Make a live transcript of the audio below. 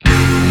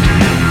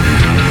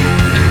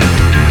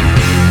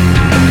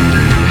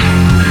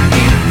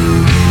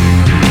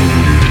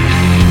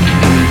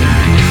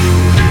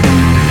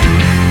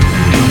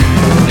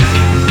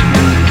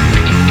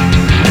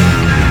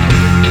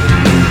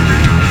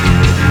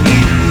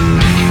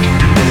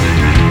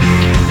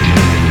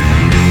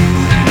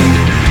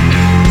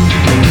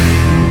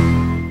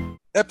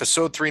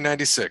episode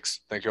 396.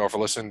 Thank you all for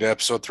listening to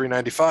episode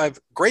 395,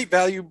 Great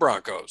Value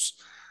Broncos.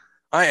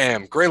 I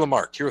am Gray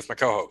Lamarck here with my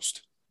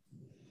co-host.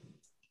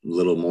 A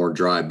little more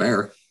dry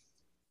bear.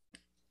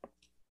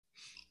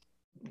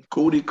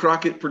 Cody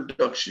Crockett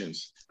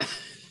Productions.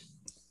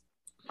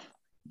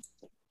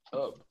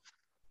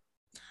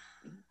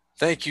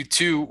 Thank you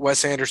to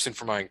Wes Anderson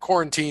for my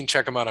quarantine.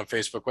 Check him out on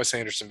Facebook, Wes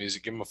Anderson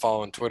Music. Give him a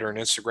follow on Twitter and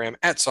Instagram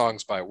at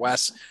Songs by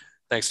Wes.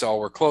 Thanks to All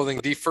Wear Clothing,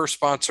 the first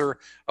sponsor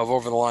of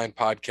Over the Line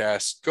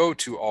podcast. Go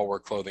to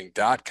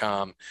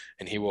allwearclothing.com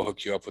and he will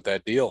hook you up with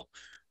that deal.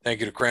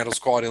 Thank you to Crandall's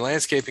Quality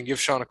Landscaping. Give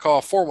Sean a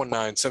call,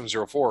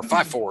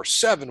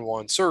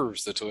 419-704-5471.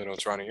 Serves the Toledo and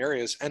surrounding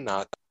areas and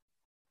not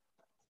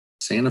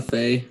Santa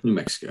Fe, New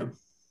Mexico.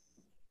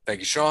 Thank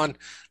you, Sean.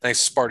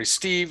 Thanks to Sparty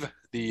Steve,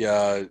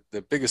 the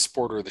biggest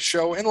supporter of the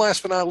show. And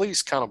last but not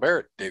least, Connell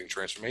Barrett,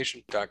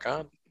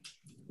 datingtransformation.com.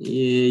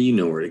 Yeah, you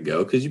know where to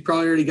go because you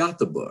probably already got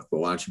the book. But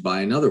why don't you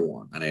buy another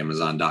one on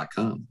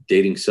Amazon.com?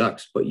 Dating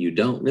sucks, but you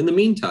don't. In the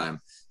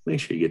meantime, make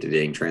sure you get to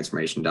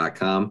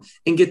datingtransformation.com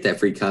and get that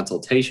free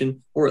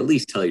consultation, or at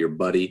least tell your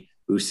buddy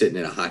who's sitting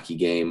at a hockey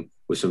game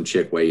with some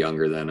chick way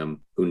younger than him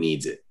who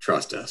needs it.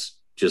 Trust us.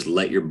 Just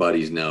let your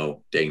buddies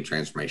know,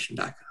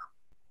 datingtransformation.com.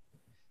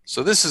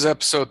 So this is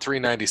episode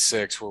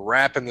 396. We're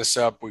wrapping this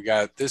up. We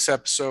got this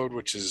episode,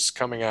 which is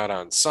coming out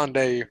on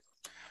Sunday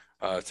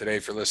today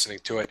if you're listening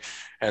to it.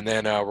 And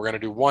then we're going to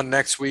do one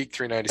next week,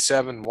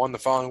 397, one the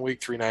following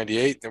week,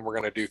 398. Then we're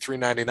going to do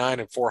 399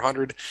 and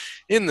 400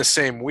 in the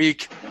same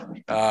week.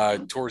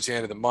 Towards the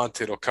end of the month,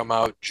 it'll come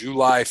out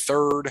July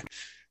 3rd.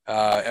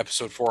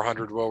 Episode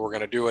 400. Well, we're going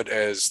to do it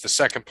as the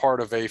second part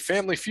of a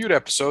Family Feud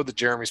episode that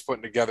Jeremy's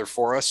putting together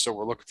for us. So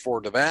we're looking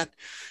forward to that.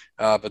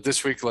 But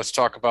this week, let's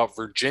talk about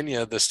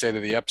Virginia, the state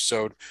of the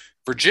episode.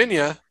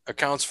 Virginia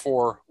accounts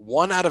for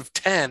 1 out of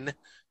 10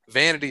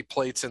 vanity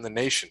plates in the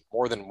nation,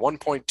 more than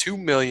 1.2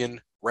 million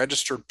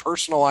registered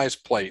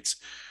personalized plates.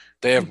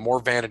 They have more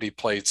vanity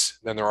plates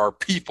than there are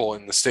people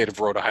in the state of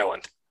Rhode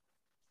Island.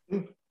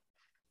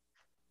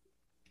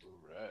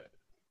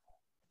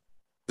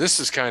 This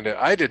is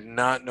I did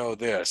not know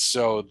this.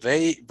 So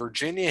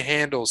Virginia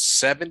handles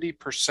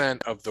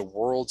 70% of the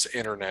world's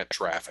internet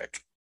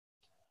traffic.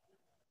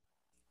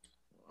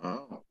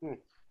 Wow.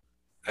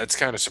 That's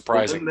kind of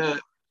surprising.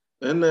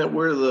 Isn't that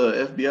where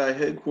the FBI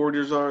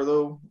headquarters are,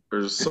 though?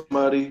 Or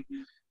somebody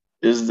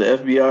is the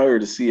FBI or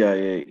the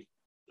CIA?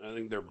 I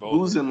think they're both.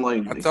 Who's in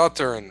Langley? I thought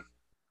they're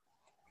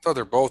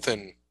both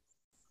in.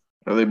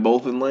 Are they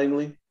both in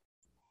Langley?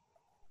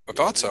 I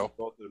thought so.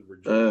 Both in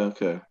Virginia.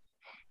 Okay.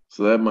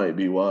 So that might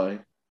be why.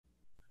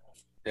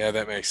 Yeah,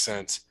 that makes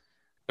sense.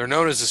 They're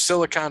known as the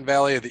Silicon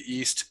Valley of the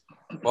East.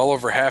 Well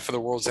over half of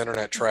the world's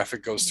internet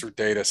traffic goes through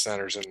data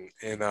centers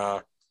in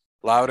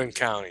Loudoun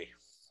County.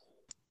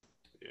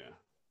 Yeah.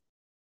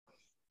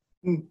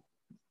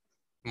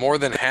 More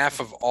than half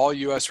of all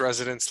U.S.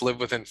 residents live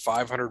within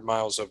 500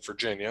 miles of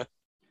Virginia.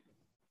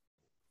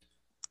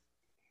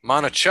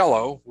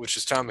 Monticello, which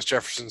is Thomas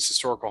Jefferson's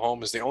historical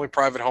home, is the only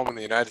private home in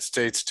the United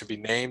States to be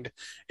named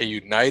a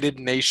United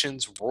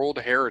Nations World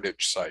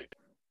Heritage Site.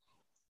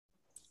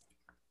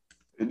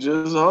 It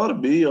just ought to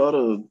be. Ought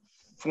to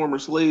former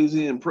slaves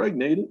he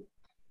impregnated.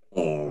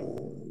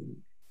 Oh.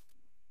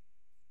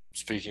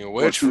 Speaking of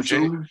which,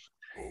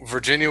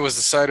 Virginia was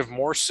the site of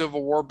more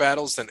Civil War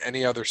battles than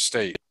any other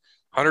state.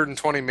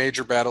 120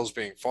 major battles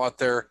being fought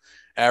there,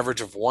 average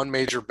of one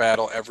major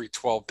battle every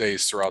 12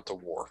 days throughout the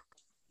war.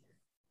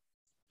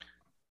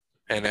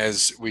 And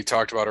as we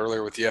talked about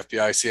earlier with the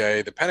FBI,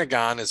 CIA, the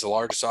Pentagon is the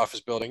largest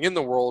office building in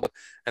the world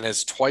and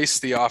has twice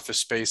the office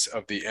space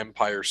of the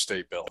Empire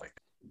State Building.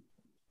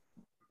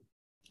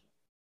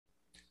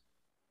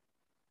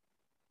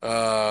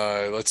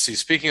 Let's see.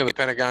 Speaking of the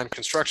Pentagon,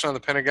 construction on the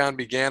Pentagon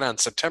began on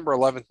September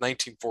 11th,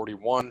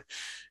 1941,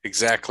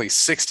 exactly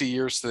 60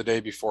 years to the day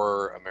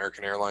before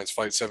American Airlines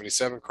Flight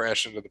 77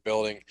 crashed into the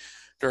building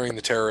during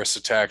the terrorist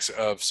attacks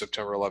of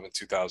September 11th,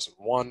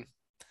 2001.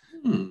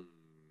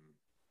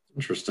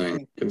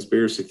 Interesting.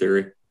 Conspiracy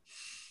theory.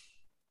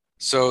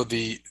 So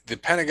the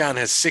Pentagon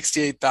has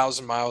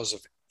 68,000 miles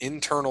of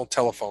internal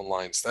telephone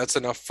lines. That's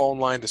enough phone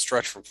line to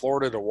stretch from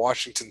Florida to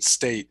Washington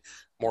State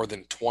more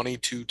than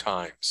 22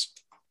 times.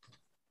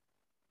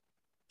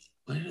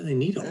 Why do they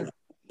need all that?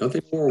 Don't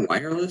they more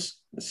wireless?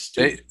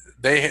 I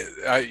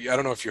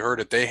don't know if you heard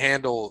it.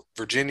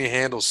 Virginia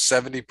handles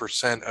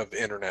 70% of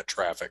internet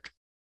traffic.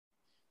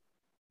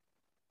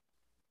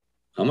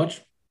 How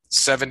much?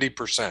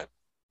 70%.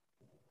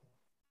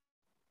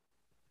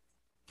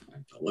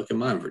 Look at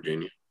mine,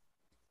 Virginia.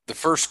 The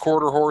first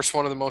quarter horse,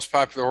 one of the most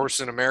popular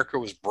horses in America,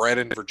 was bred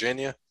in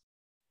Virginia.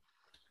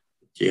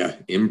 Yeah,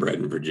 inbred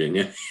in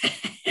Virginia.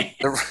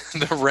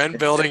 The Wren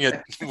Building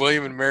at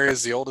William and Mary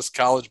is the oldest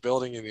college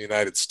building in the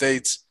United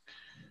States.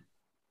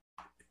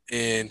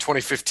 In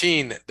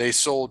 2015, they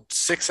sold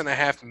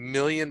 6.5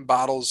 million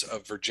bottles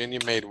of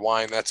Virginia-made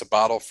wine. That's a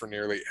bottle for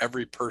nearly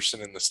every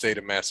person in the state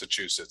of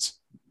Massachusetts.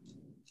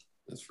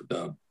 That's for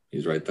Dub.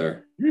 He's right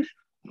there.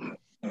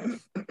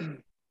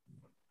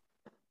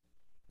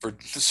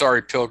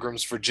 Sorry,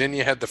 Pilgrims.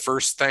 Virginia had the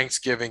first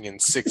Thanksgiving in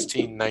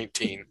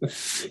 1619.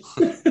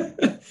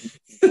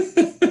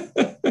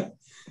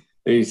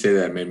 When you say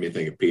that, it made me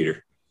think of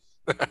Peter.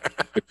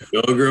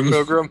 Pilgrim.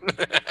 Pilgrim.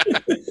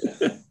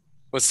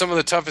 With some of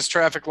the toughest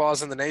traffic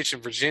laws in the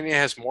nation, Virginia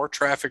has more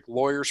traffic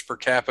lawyers per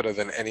capita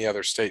than any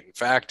other state. In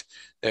fact,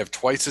 they have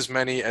twice as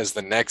many as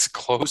the next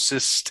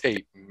closest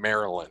state,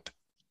 Maryland.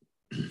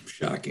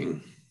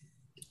 Shocking.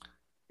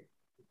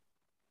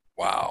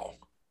 Wow.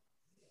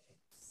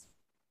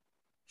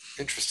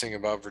 Interesting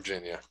about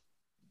Virginia.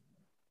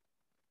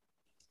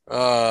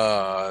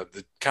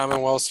 The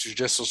Commonwealth's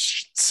judicial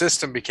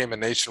system became a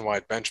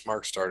nationwide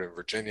benchmark started in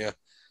Virginia.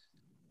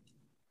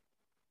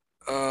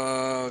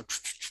 Not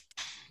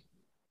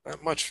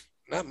much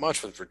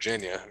with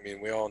Virginia. I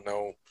mean, we all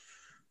know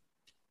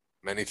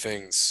many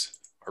things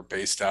are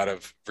based out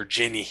of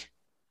Virginia.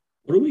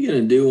 What are we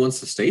going to do once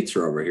the states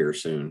are over here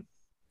soon?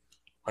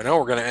 I know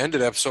we're going to end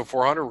at episode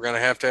 400. We're going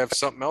to have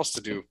something else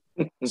to do.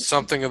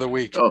 Something of the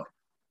week. Oh,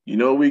 you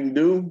know what we can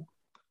do?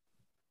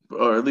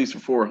 Or at least for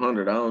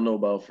 400. I don't know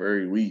about for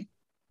every week.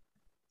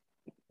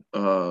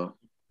 For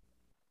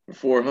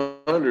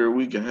 400,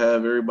 we can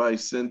have everybody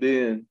send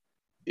in,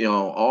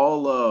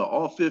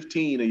 all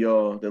 15 of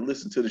y'all that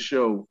listen to the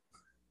show.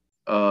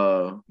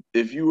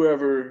 If you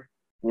ever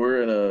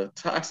were in a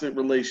toxic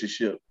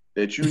relationship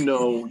that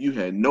you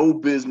had no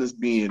business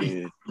being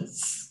in,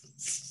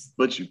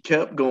 but you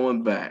kept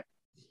going back.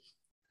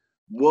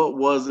 What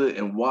was it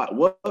and why?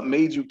 What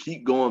made you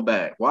keep going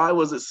back? Why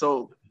was it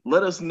so?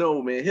 Let us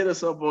know, man. Hit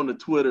us up on the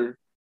Twitter.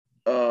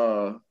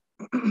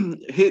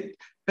 Hit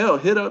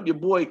up your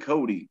boy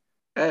Cody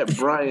at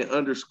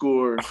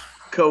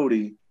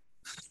Brian_Cody.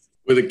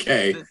 With a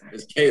K.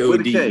 It's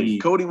K-O-D-E.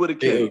 Cody with a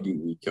K.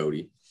 K-O-D-E,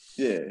 Cody.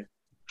 Yeah.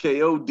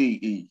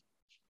 K-O-D-E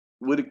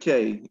with a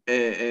K.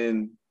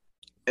 And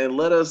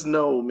let us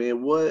know,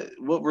 man, what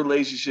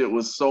relationship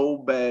was so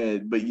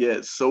bad but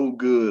yet so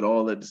good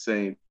all at the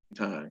same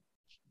time.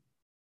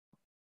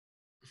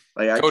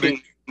 Like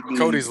Cody's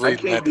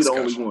leading that discussion. I can't be the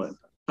only one.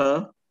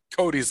 Huh?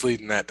 Cody's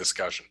leading that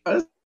discussion.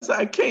 I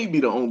can't be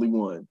the only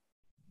one.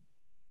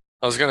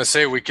 I was gonna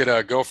say we could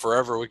go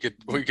forever. We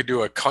could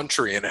do a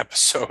country an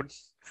episode.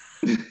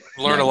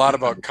 Learn a lot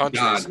about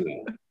countries.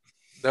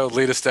 That would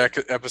lead us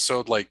to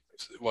episode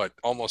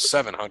almost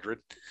 700.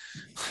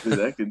 Dude,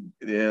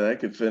 that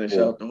could finish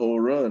out the whole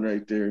run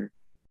right there.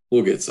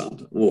 We'll get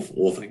something.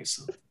 We'll think of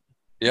something.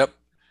 Yep.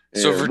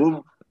 Yeah,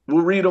 So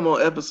we'll read them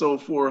on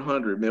episode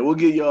 400, man. We'll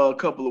give y'all a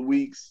couple of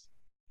weeks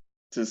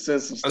to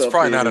send some stuff. That's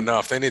probably not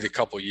enough. They need a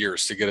couple of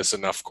years to get us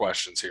enough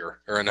questions here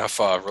or enough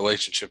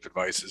relationship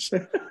advices.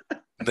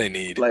 They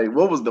need. Like,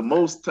 what was the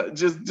most?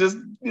 Just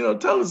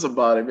tell us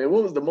about it, man.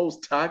 What was the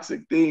most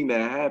toxic thing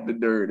that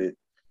happened during it?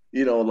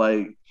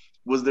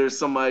 Was there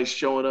somebody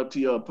showing up to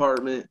your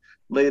apartment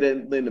late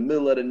in the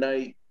middle of the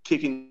night,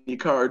 kicking your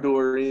car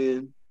door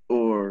in,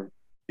 or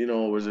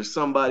was there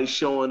somebody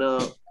showing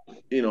up,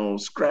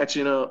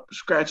 scratching your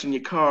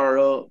car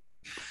up,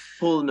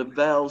 pulling the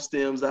valve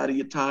stems out of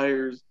your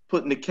tires,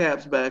 putting the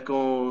caps back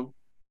on?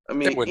 I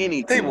mean,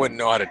 anything. They wouldn't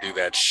know how to do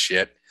that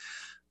shit.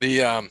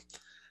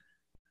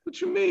 What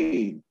you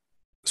mean?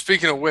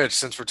 Speaking of which,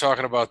 since we're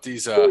talking about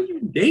these, Who are you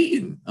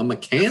dating a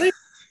mechanic?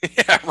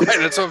 Yeah, right.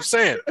 That's what I'm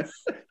saying.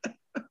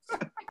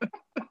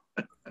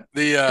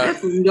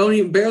 You don't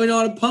even barely know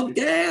how to pump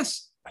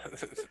gas.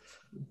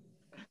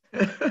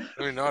 Don't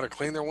even know how to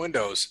clean their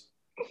windows.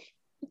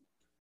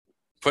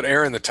 Put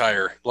air in the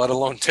tire, let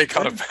alone take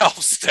out a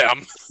valve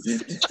stem.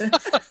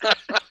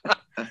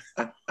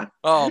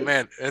 Oh,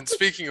 man. And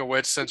speaking of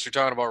which, since you're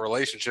talking about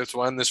relationships,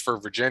 we'll end this for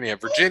Virginia.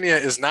 Virginia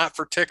is not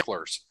for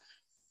ticklers.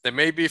 They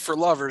may be for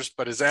lovers,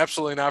 but is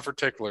absolutely not for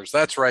ticklers.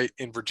 That's right.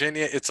 In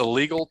Virginia, it's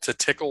illegal to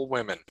tickle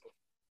women.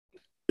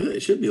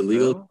 It should be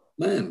illegal.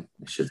 Man,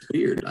 it's just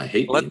weird. I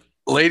hate it.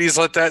 Ladies,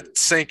 let that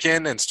sink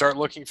in and start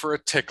looking for a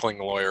tickling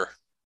lawyer.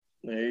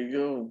 There you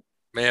go.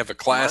 May have a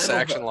class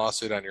action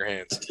lawsuit on your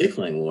hands. A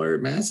tickling lawyer,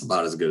 man, that's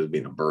about as good as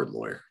being a bird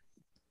lawyer.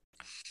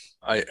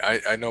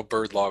 I know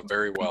bird law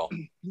very well.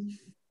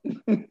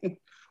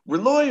 We're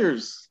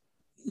lawyers.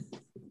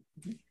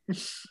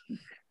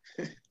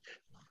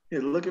 Here,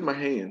 look at my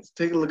hands.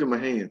 Take a look at my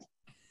hands.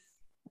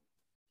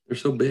 They're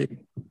so big.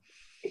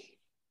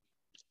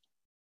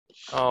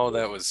 Oh,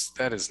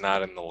 that is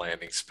not in the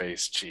landing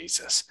space.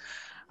 Jesus.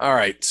 All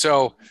right.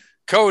 So,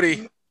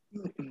 Cody,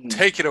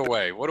 take it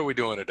away. What are we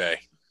doing today?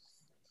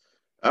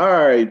 All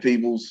right,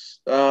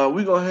 peoples.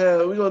 We're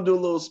gonna do a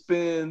little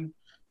spin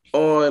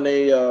on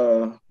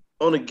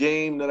a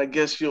game that I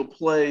guess you'll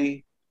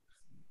play.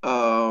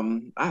 I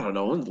don't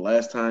know. When's the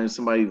last time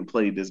somebody even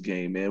played this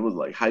game, man? It was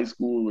like high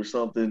school or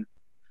something.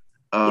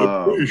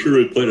 I'm pretty sure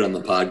we played it on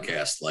the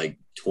podcast like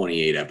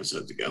 28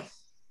 episodes ago.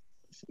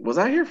 Was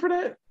I here for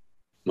that?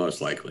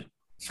 Most likely.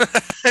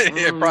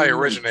 It probably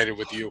originated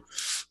with you.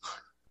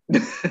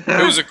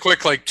 It was a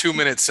quick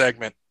 2-minute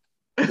segment.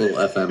 Little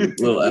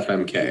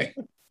FMK.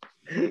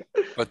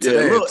 But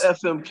today, a little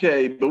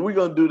FMK, but we're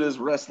gonna do this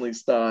wrestling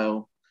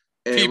style.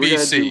 And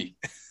PBC.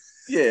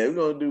 we're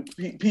gonna do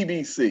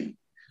PBC.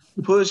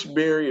 push,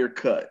 bury, or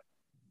cut.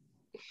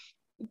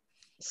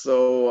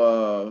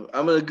 So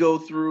I'm gonna go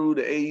through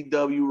the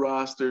AEW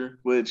roster,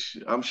 which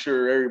I'm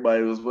sure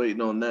everybody was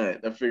waiting on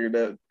that. They figured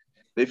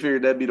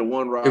that'd be the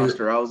one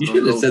roster I was You gonna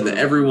should have go said through. that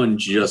everyone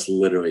just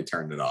literally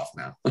turned it off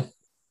now.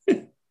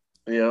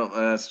 Yeah,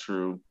 that's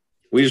true.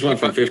 We just went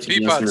from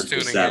 15 Peapod's listeners to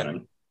tuning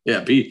 7. Yeah,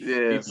 Yeah,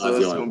 Peapod's so the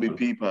it's only gonna be one.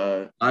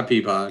 Peapod. Hi,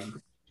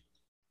 Peapod.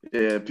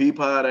 Yeah,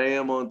 Peapod, I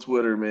am on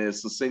Twitter, man.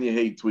 So send your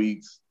hate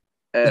tweets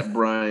at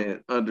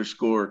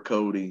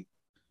Bryant_Cody.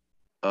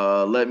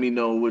 Let me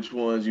know which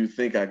ones you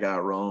think I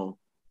got wrong.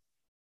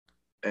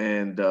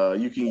 And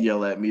you can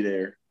yell at me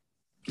there.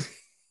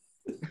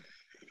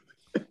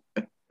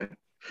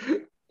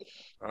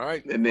 All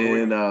right. And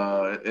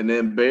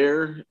then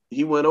Bear,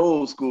 he went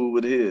old school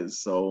with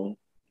his. So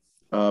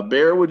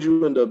Bear, what'd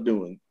you end up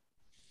doing?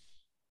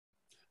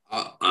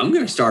 I'm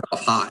going to start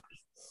off hot.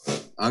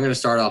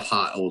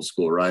 Old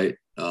school, right?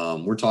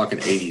 We're talking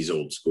 80s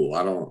old school.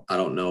 I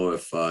don't know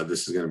if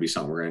this is going to be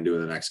something we're going to do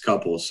in the next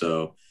couple.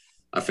 So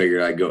I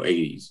figured I'd go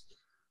 80s.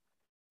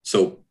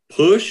 So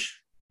push,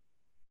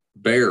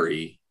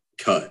 bury,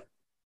 cut.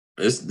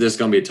 This is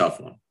going to be a tough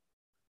one.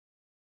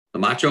 The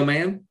Macho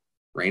Man,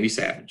 Randy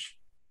Savage.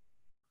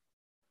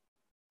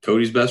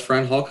 Cody's best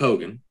friend, Hulk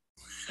Hogan.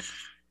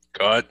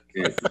 Cut.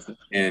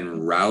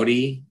 And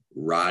Roddy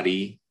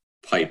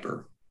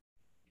Piper.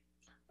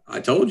 I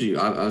told you,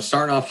 I'm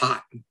starting off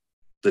hot.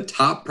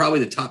 Probably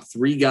the top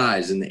 3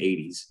 guys in the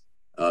 80s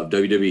of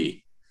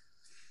WWE.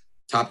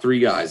 Top 3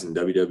 guys in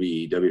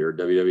WWE, or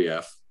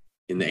WWF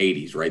in the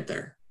 80s, right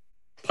there.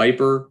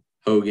 Piper,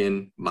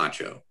 Hogan,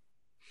 Macho.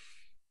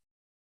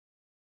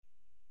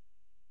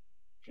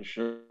 For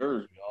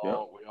sure.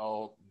 We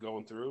all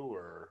going through,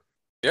 or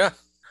Yeah.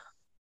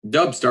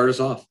 Dub, start us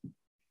off.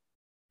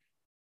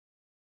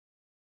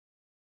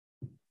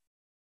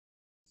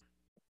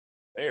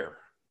 there.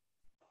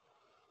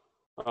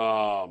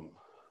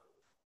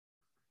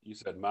 You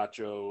said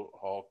Macho,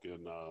 Hulk,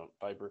 and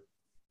Piper.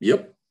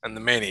 Yep. And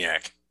the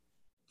Maniac.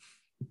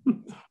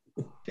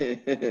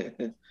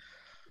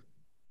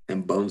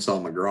 And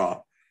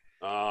Bonesaw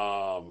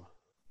McGraw.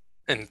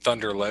 And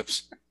Thunder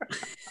Lips.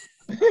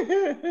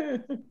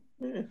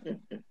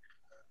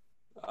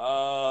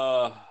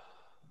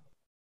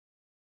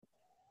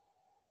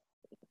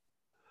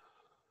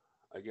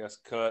 I guess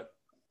cut.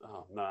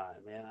 Oh no,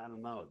 man, I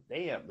don't know.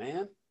 Damn,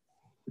 man.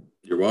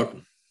 You're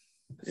welcome.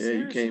 Yeah,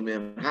 you came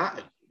in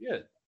hot.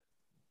 Good.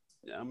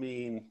 I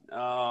mean,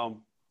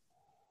 I'm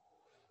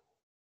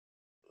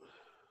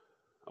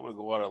gonna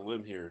go out on a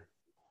limb here.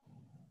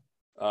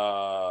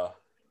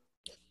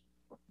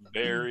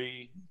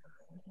 Barry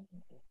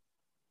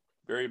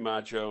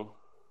Macho,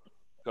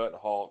 cut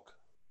Hulk,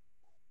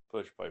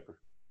 push Piper.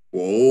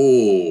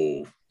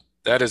 Whoa.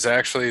 That is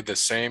actually the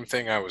same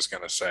thing I was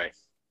going to say.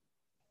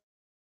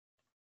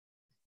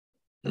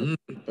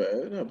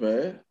 Not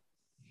bad.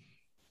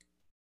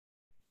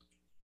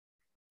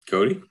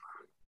 Cody?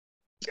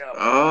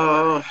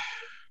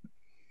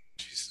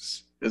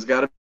 Jesus. It's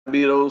got to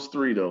be those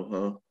 3 though,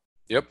 huh?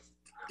 Yep.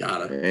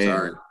 Got it. Damn.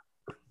 Sorry.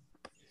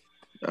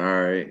 All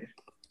right.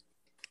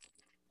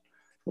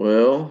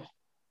 Well,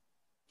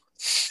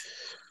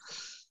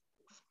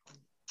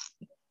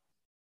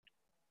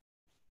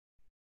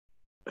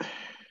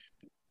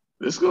 this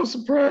is gonna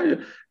surprise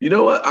you. You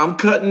know what? I'm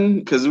cutting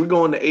because we're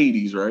going to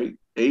 80s, right?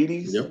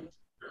 80s. Yep.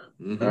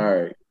 Mm-hmm.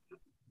 All right.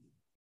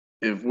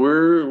 If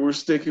we're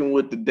sticking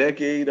with the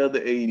decade of the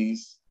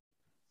 80s,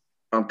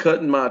 I'm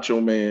cutting Macho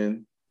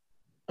Man,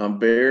 I'm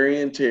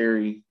burying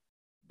Terry,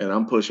 and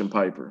I'm pushing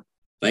Piper.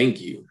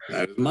 Thank you.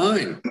 That is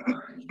mine.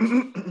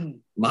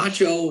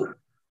 Macho,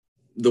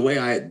 the way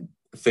I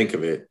think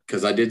of it,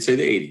 because I did say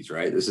the 80s,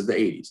 right? This is the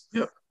 80s.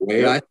 Yep. The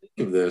way I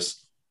think of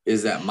this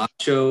is that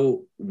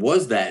Macho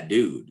was that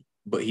dude,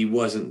 but he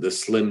wasn't the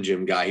Slim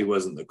Jim guy. He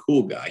wasn't the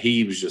cool guy.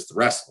 He was just the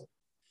wrestler.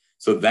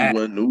 So that,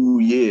 ooh,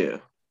 yeah.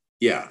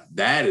 Yeah,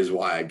 that is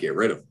why I'd get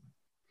rid of him.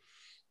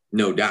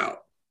 No doubt.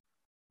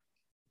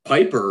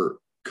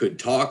 Piper could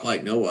talk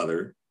like no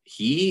other.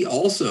 He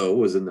also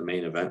was in the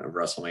main event of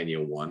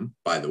WrestleMania 1,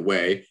 by the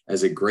way,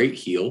 as a great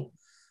heel.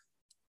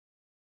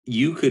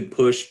 You could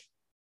push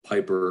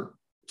Piper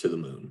to the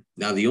moon.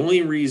 Now, the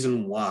only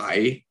reason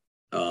why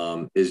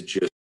is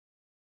just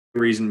the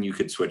reason you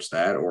could switch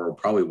that, or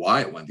probably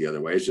why it went the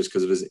other way, is just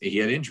because he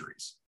had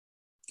injuries.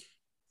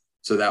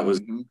 So that was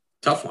a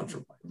tough one for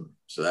Piper.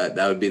 So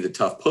that would be the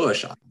tough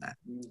push on that.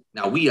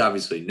 Now, we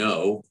obviously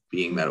know,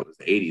 being that it was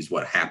the 80s,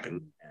 what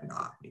happened, and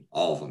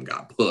all of them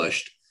got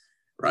pushed,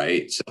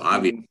 right? So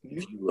obviously,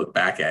 if you look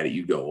back at it,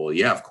 you go, well,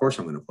 yeah, of course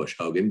I'm going to push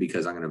Hogan,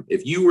 because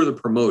if you were the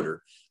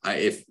promoter,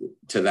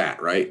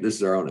 right? This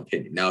is our own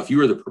opinion. Now, if you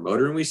were the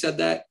promoter and we said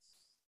that,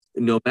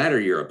 no matter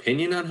your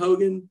opinion on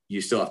Hogan, you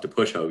still have to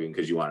push Hogan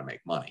because you want to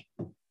make money.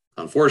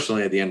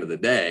 Unfortunately, at the end of the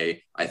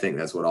day, I think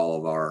that's what all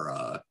of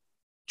our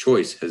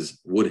choice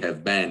would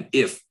have been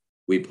if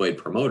we played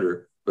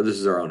promoter, but this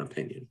is our own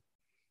opinion.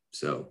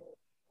 So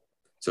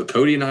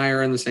Cody and I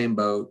are in the same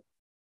boat.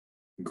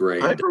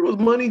 Great. Piper was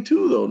money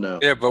too, though. Now.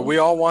 Yeah, but we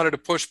all wanted to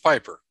push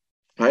Piper.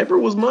 Piper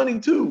was money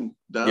too.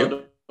 Now,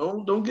 Yep.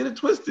 don't get it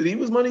twisted. He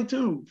was money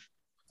too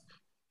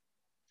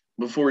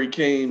before he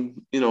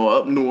came,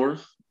 up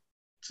north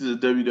to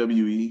the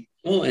WWE.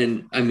 Well,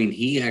 and I mean,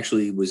 he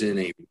actually was in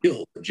a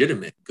real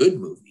legitimate good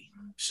movie.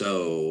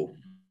 So,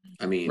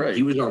 I mean, he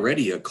Right. was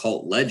already a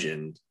cult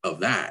legend of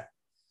that.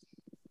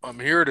 I'm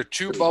here to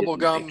chew He bubble didn't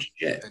gum take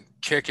shit. and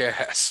kick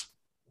ass.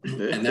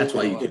 And that's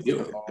why you could do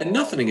it. And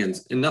nothing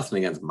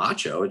against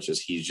Macho. It's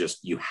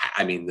just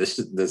I mean, this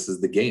is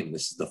the game.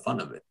 This is the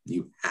fun of it.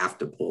 You have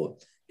to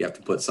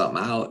put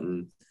something out.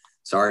 And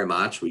sorry,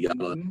 Mach, we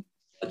gotta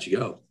let you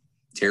go.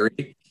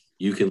 Terry,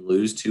 you can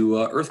lose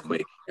to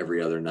Earthquake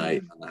every other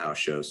night on the house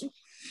shows.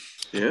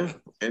 Yeah.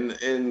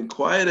 And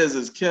quiet as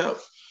it's kept,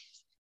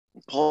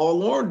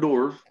 Paul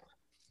Orndorff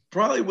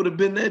probably would have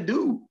been that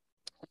dude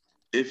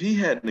if he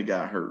hadn't have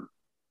got hurt.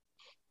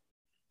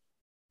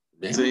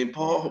 Yeah. See,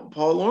 Paul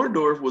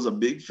Orndorff was a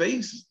big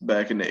face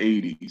back in the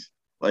 80s.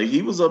 Like,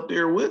 he was up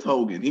there with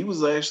Hogan. He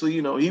was actually,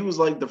 he was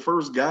like the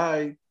first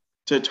guy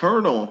to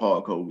turn on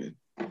Hulk Hogan.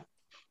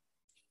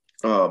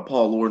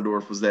 Paul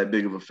Orndorff was that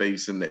big of a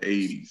face in the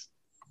 80s.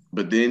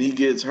 But then he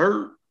gets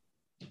hurt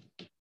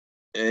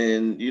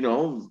and, he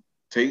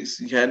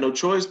had no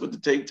choice but to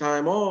take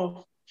time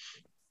off.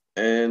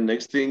 And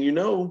next thing you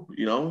know,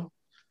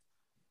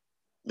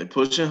 they're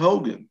pushing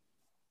Hogan.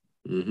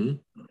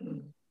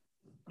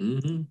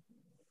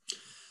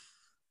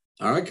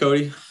 All right,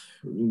 Cody,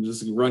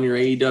 just run your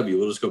AEW.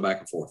 We'll just go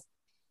back and forth.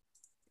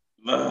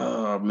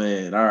 Oh,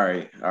 man. All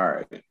right.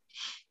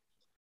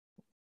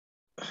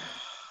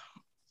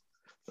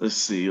 Let's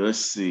see.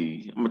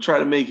 I'm going to try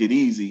to make it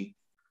easy.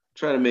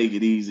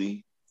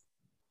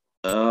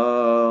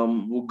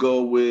 We'll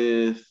go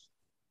with,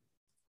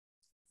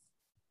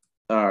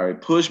 all right,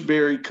 push,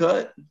 Barry,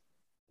 cut.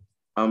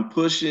 I'm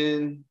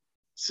pushing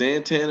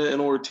Santana and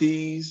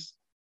Ortiz.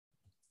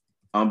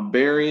 I'm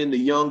burying the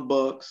Young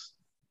Bucks.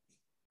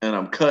 And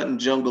I'm cutting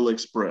Jungle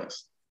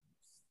Express.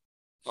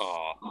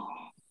 Oh,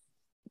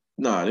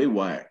 Nah, they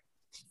whack.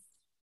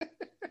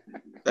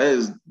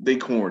 They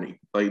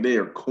corny. Like, they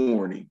are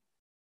corny.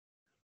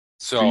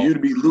 so For you to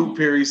be Luke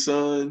Perry's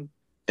son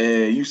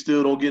and you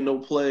still don't get no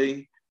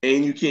play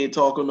and you can't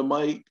talk on the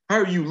mic. How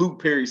are you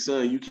Luke Perry's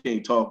son? You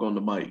can't talk on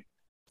the mic.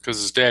 because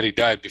his daddy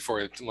died before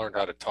he learned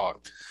how to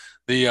talk.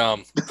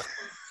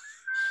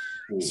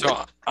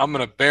 So I'm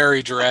gonna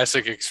bury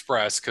Jurassic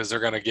Express because they're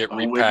gonna get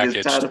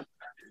repackaged.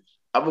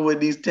 I'm gonna win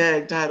these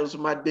tag titles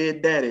with my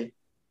dead daddy.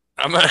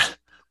 I'm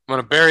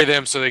gonna bury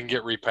them so they can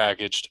get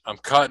repackaged. I'm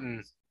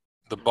cutting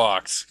the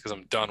Bucks because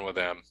I'm done with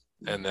them,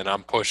 and then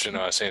I'm pushing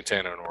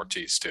Santana and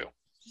Ortiz too.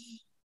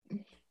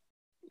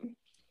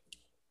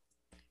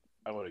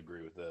 I would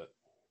agree with that.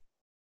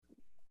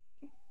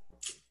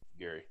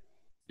 Gary.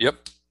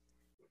 Yep.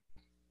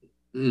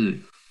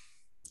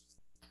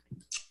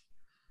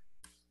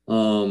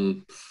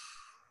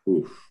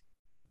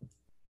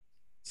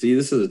 See,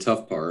 this is a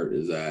tough part,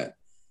 is that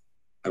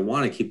I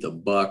want to keep the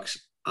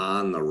Bucks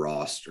on the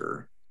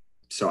roster.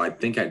 So I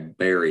think I'd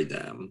bury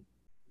them.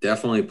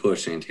 Definitely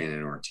push Santana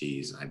and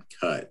Ortiz. I'd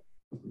cut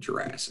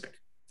Jurassic.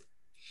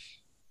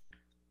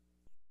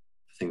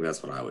 I think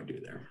that's what I would do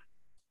there.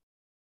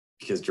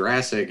 Because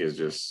Jurassic is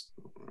just...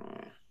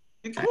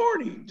 They're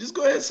corny. Just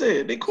go ahead and say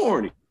it. They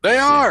corny. They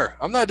are.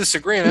 I'm not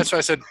disagreeing. That's why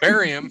I said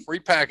bury them,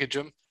 repackage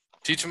them,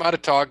 teach them how to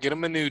talk, get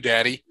them a new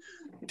daddy,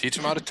 teach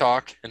them how to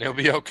talk, and they'll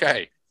be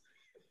okay.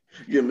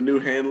 Give them a new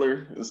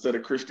handler instead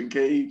of Christian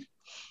Cage.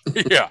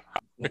 Yeah.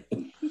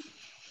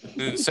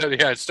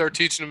 Start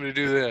teaching them to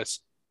do this.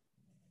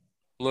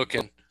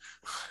 Looking.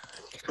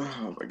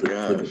 Oh, my For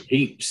God. the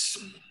peeps.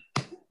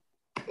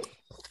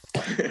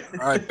 All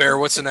right, Bear,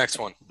 what's the next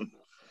one?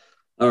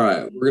 All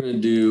right, we're going to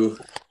do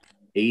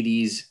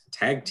 80s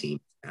tag team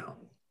now.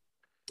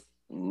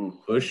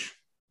 Push,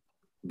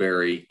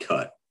 bury,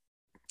 cut.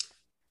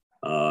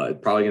 It's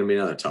probably going to be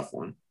another tough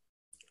one.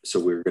 So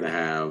we're going to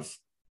have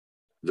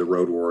the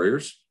Road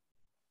Warriors.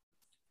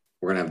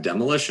 We're going to have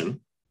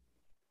Demolition.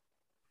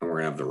 And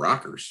we're going to have the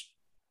Rockers.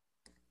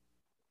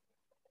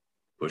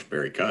 Push,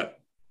 bury, cut.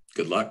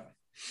 Good luck.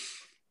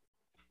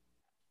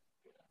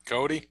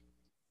 Cody?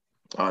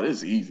 Oh, this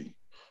is easy.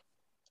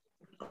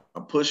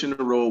 I'm pushing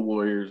the Road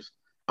Warriors.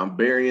 I'm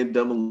burying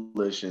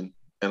Demolition.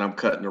 And I'm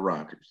cutting the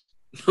Rockers.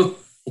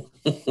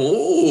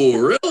 Oh,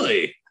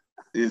 really?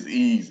 It's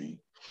easy.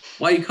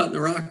 Why are you cutting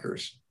the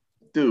Rockers?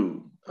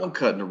 Dude, I'm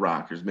cutting the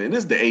Rockers, man.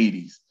 This is the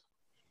 80s.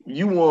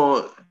 You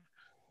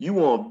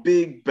want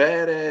big,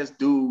 badass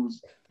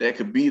dudes that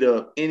could beat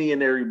up any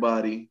and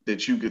everybody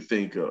that you could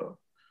think of.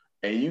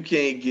 And you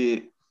can't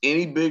get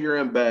any bigger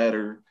and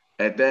badder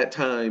at that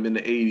time in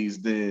the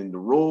 80s than the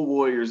Road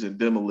Warriors and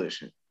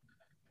Demolition.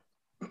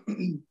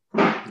 And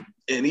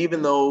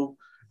even though,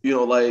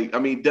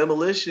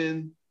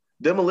 Demolition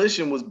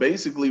was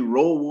basically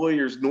Road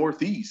Warriors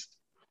Northeast.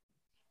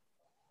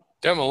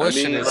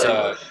 Demolition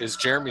is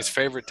Jeremy's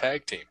favorite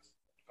tag team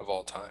of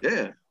all time.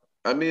 Yeah.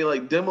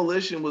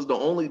 Demolition was the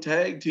only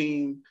tag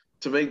team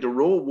to make the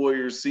Road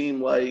Warriors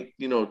seem like,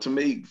 to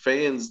make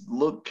fans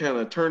look kind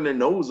of turn their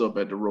nose up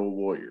at the Road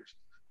Warriors.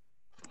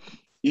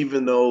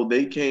 even though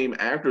they came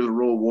after the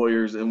Road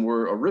Warriors and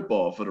were a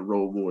ripoff of the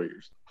Road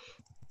Warriors.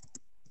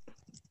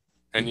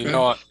 And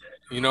Okay.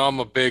 I'm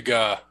a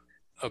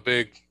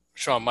big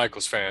Shawn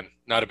Michaels fan,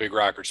 not a big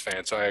Rockers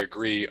fan. So I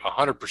agree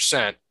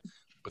 100%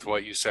 with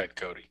what you said,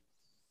 Cody.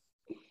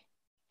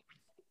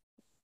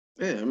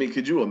 Yeah, I mean,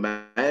 could you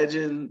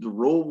imagine the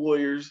Road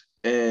Warriors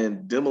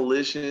and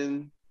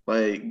Demolition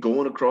like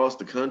going across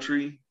the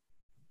country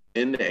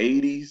in the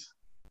 80s,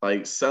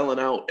 like selling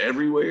out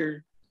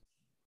everywhere?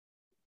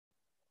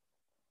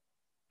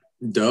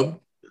 Dub?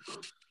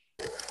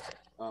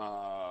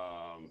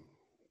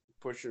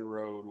 Pushing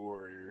Road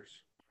Warriors.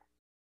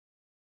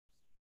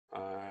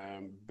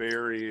 I'm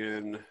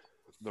burying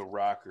the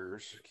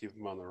Rockers, keep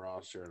them on the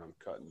roster, and I'm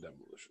cutting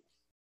Demolition.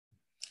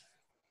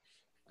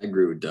 I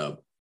agree with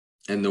Dub.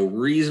 And the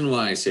reason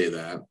why I say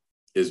that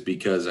is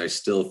because I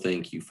still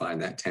think you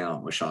find that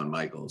talent with Shawn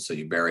Michaels. So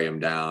you bury him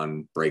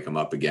down, break him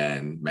up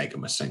again, make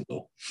him a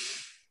single.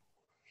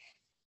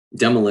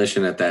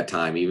 Demolition at that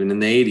time, even in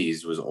the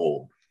 80s, was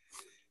old.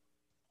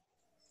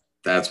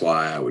 That's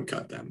why I would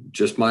cut them.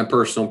 Just my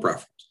personal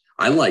preference.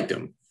 I liked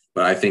them,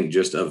 but I think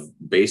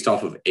based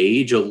off of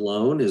age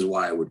alone is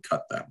why I would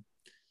cut them.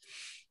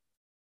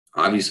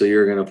 Obviously,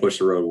 you're going to push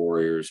the Road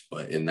Warriors,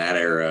 but in that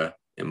era,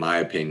 in my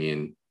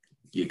opinion,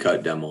 you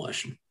cut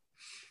Demolition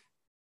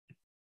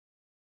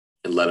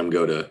and let them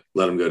go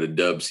to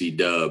Dub C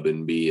Dub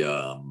and be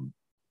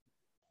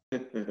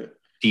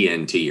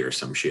TNT or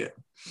some shit,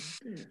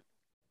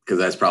 because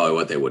that's probably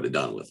what they would have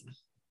done with them.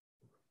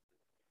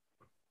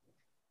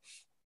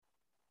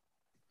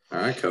 All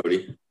right,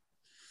 Cody.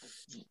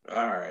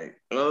 All right.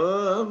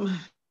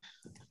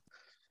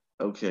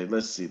 Okay,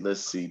 let's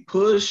see.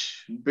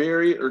 Push,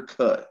 bury, or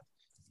cut?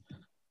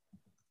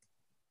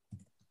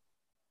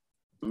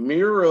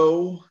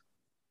 Miro.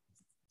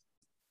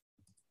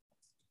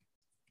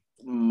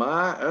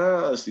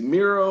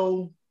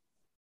 Miro,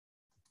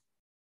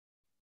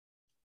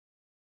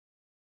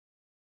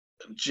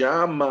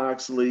 Jon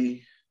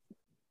Moxley,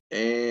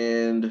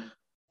 and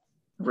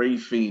Ray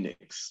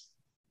Phoenix.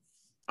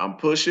 I'm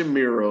pushing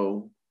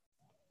Miro,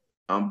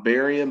 I'm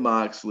burying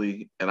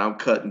Moxley, and I'm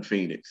cutting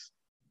Phoenix.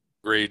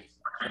 Agreed.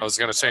 I was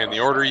going to say, in the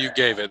order you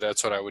gave it,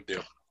 that's what I would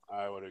do.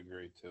 I would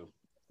agree too.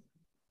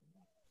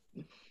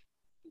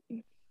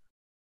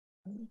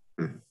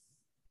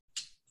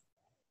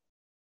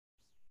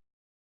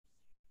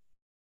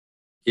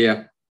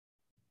 Yeah.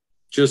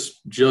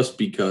 Just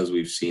because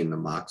we've seen the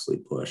Moxley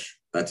push.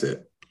 That's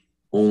it.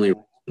 Only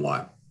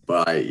why.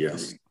 But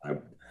yes.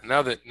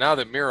 Now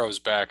that Miro's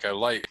back, I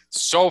liked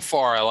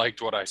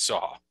what I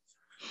saw.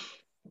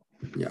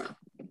 Yeah.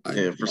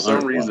 And for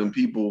some reason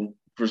people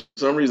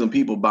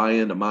buy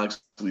into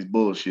Moxley's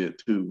bullshit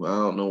too. I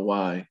don't know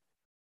why,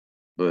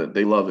 but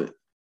they love it.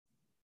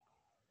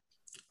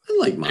 I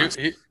like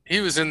Moxley. He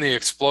was in the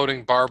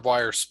exploding barbed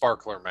wire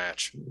sparkler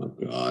match. Oh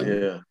God.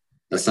 Yeah.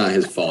 That's not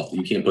his fault.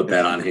 You can't put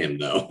that on him,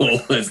 though.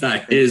 It's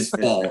not his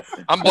fault.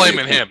 I'm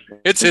blaming him.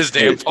 It's his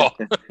damn fault.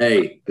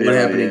 Hey, what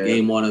happened in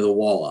game one of the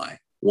Walleye?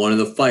 One of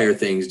the fire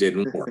things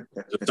didn't work.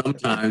 So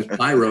sometimes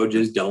pyro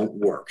just don't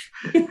work.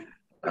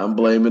 I'm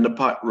blaming the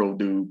pyro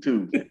dude,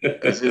 too.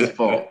 That's his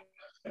fault.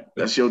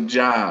 That's your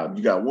job.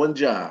 You got one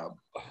job.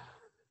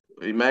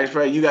 Matter of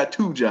fact, you got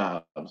two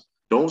jobs.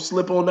 Don't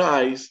slip on the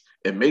ice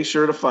and make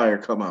sure the fire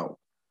come out.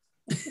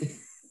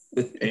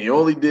 And you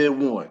only did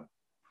one.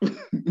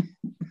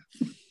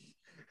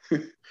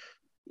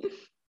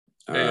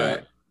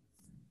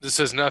 This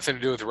has nothing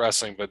to do with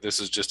wrestling, but this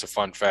is just a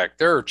fun fact.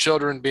 There are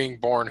children being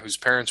born whose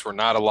parents were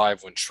not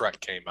alive when Shrek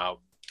came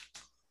out.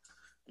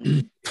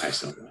 I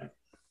saw that.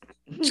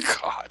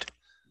 God.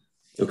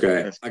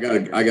 Okay, I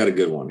got a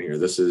good one here.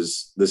 This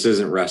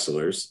isn't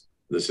wrestlers.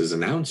 This is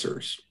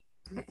announcers.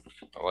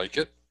 I like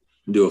it.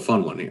 Do a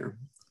fun one here.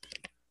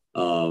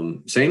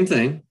 Same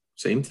thing,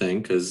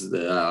 because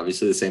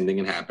obviously the same thing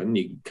can happen.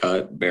 You can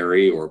cut,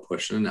 bury, or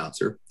push an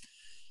announcer.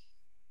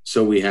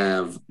 So we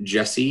have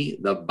Jesse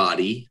the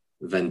Body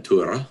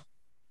Ventura,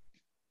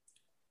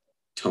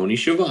 Tony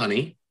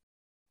Schiavone,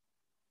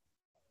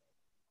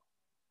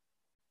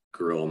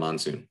 Gorilla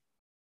Monsoon.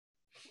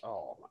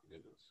 Oh my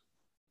goodness.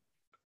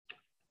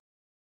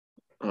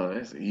 Oh,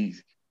 that's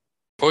easy.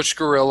 Push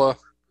Gorilla.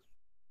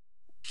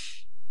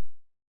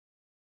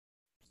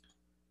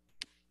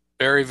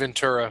 Barry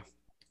Ventura,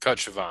 cut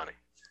Schiavone.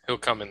 He'll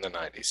come in the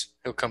 90s.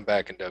 He'll come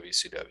back in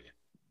WCW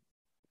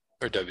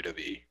or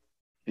WWE.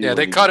 Yeah,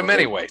 they cut him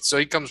anyway, so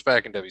he comes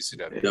back in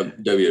WCW.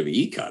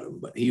 WWE cut him,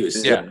 but he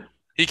was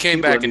he came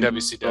back in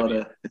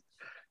WCW.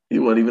 He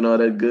wasn't even all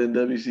that good in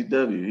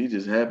WCW. He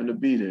just happened to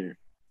be there.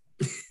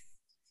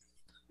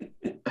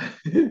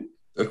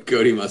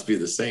 Cody must be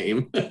the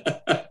same.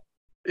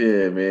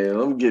 Yeah, man.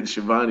 I'm getting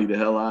Schiavone the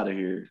hell out of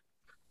here.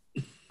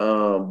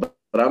 But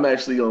I'm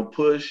actually gonna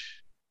push.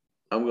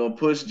 I'm gonna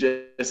push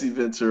Jesse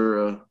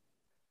Ventura,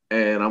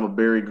 and I'm gonna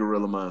bury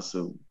Gorilla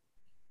Monsoon.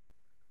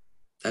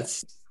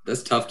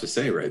 That's tough to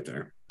say right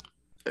there.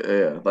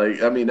 Yeah,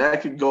 like I mean,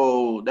 that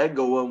go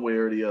one way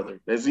or the other.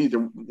 That's either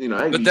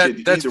that But could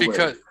be that's either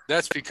way.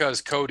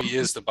 because Cody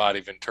is the Body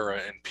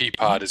Ventura and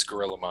Peapod is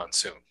Gorilla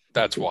Monsoon.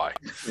 That's why.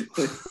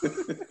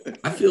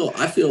 I feel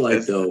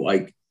like though,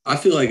 like I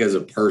feel like as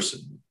a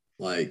person,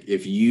 like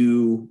if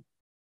you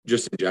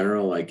just in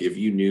general, like if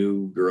you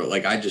knew girl,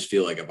 like I just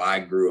feel like if I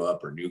grew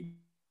up or knew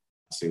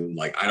soon,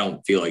 like I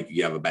don't feel like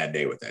you have a bad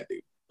day with that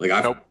dude. Like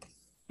I Nope.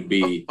 would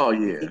be Oh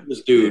yeah,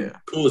 coolest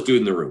dude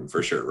in the room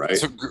for sure, right?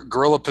 It's a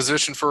gorilla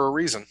position for a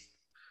reason.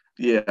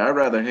 yeah. I'd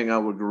rather hang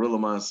out with Gorilla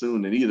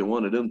Monsoon than either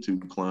one of them two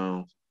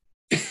clowns.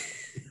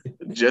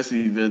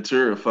 Jesse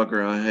Ventura, fuck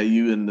around, had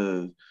you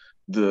in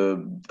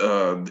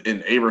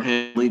in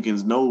Abraham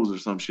Lincoln's nose or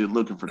some shit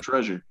looking for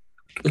treasure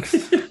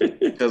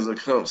because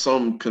of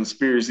some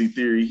conspiracy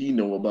theory he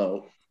know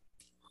about.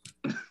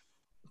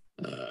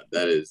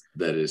 That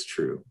is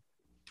true.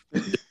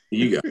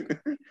 You got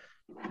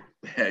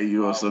Had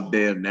you on some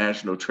damn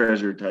national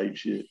treasure type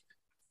shit.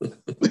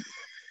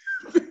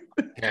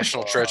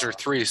 National Treasure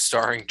 3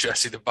 starring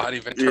Jesse the Body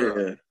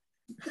Ventura.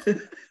 Yeah.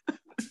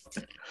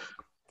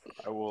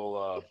 I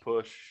will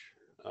push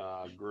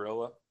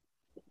Gorilla.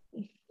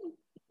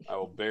 I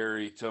will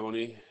bury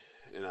Tony,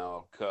 and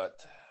I'll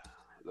cut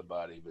the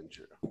Body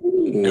Ventura.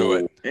 Knew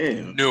it.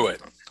 Damn. Knew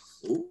it.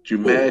 You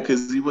mad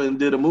because he went and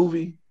did a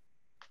movie?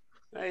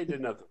 Hey, he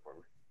did nothing for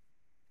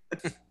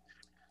me.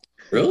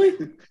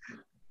 Really?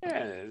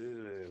 Yeah,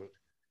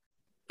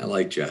 I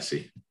like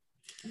Jesse.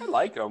 I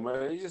like him.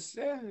 He just,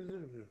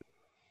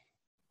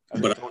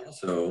 But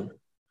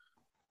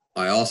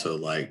I also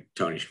like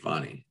Tony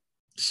Schiavone.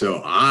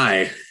 So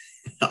I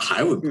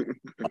would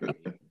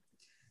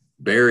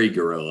bury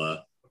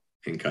Gorilla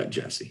and cut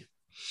Jesse.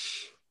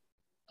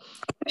 I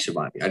like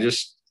Schiavone.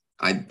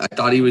 I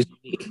thought he was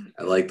unique.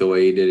 I like the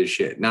way he did his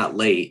shit. Not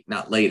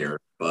later,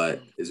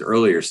 but his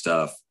earlier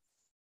stuff.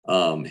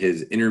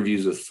 His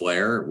interviews with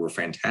Flair were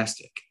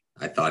fantastic.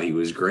 I thought he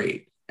was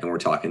great. And we're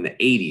talking the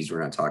 80s.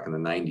 We're not talking the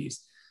 90s.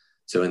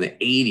 So in the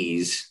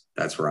 80s,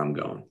 that's where I'm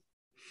going.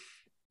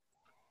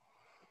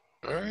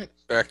 All right,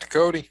 back to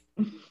Cody.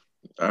 All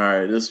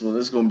right, this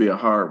is gonna be a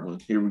hard one.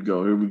 Here we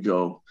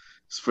go.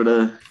 It's for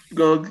the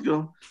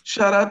go.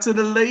 Shout out to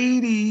the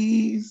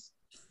ladies.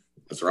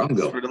 That's where I'm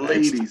going. For the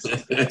ladies.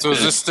 So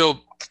is this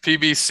still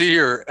PBC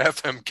or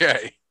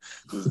FMK?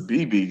 This is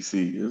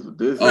BBC.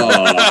 This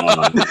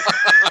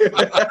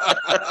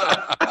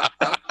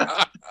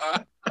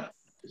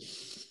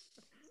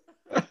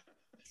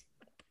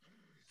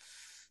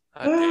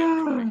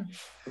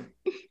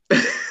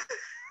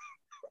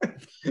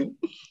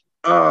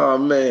Oh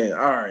man. All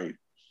right.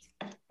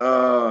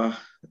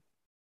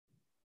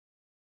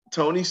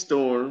 Tony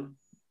Storm,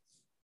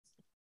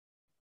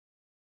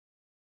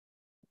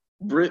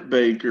 Britt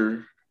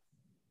Baker,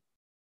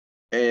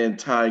 and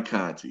Ty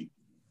Conti.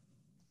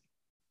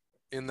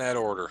 In that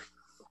order.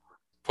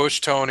 Push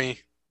Tony,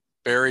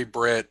 bury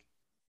Britt,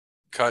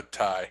 cut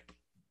Ty.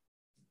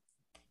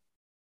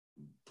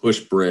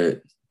 Push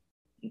Britt,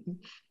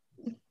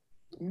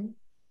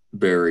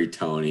 bury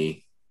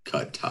Tony,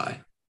 cut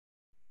Ty.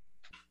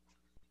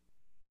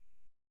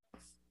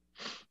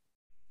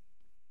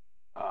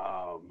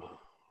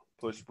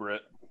 Push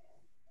Britt,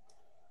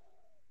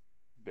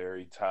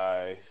 bury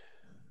Ty,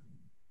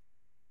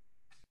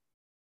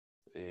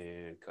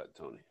 and cut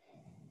Tony.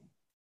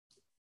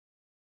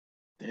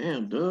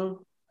 Damn,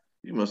 Doug.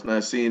 You must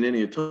not seen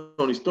any of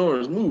Tony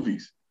Storm's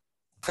movies.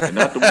 And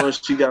not the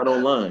ones she got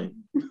online.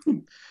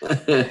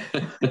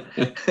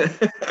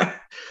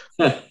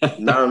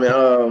 Nah,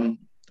 man.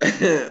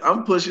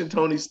 I'm pushing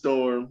Tony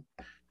Storm.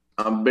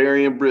 I'm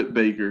burying Britt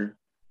Baker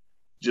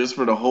just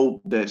for the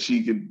hope that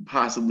she could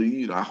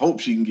possibly, I hope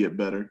she can get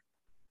better.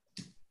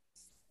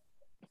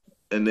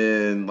 And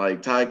then,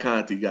 like, Ty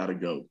Conti got to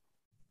go.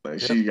 Like,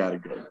 she got to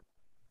go.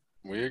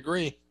 We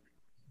agree.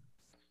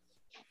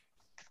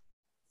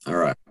 All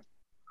right.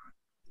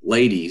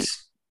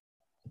 Ladies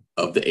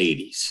of the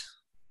 80s.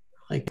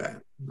 I like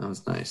that. That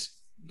was nice.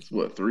 It's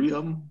what, 3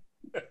 of them?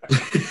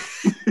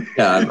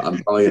 Yeah,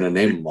 I'm probably going to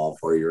name them all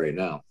for you right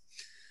now.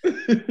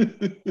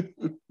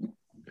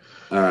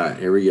 All right,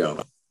 here we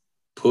go.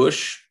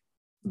 Push,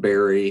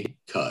 bury,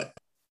 cut.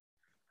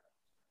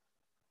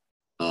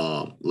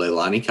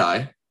 Leilani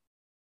Kai,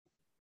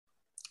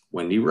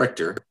 Wendy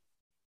Richter,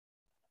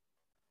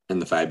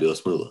 and the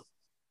Fabulous Moolah.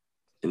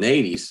 In the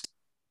 80s,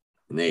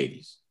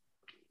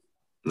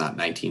 not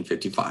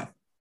 1955.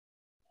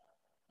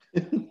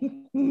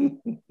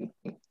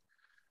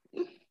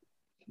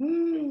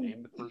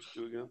 Name the first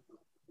two again.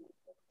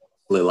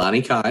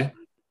 Leilani Kai,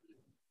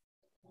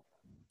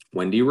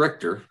 Wendy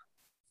Richter,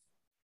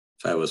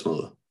 Fabulous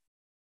Moolah.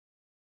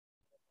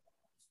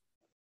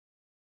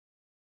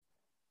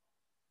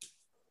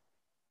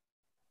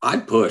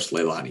 I'd push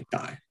Leilani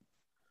Kai.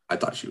 I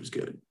thought she was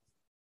good.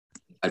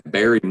 I'd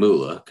bury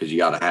Moolah because you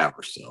got to have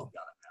her still.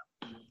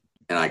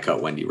 And I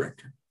cut Wendy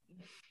Richter.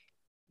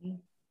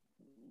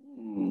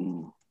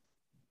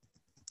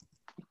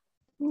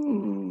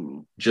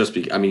 Just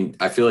because, I mean,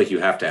 I feel like you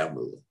have to have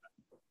Moolah.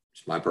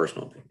 It's my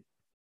personal opinion.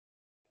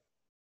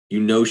 you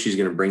know she's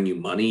going to bring you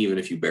money even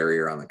if you bury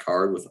her on the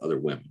card with other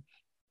women.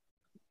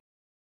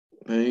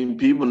 I mean,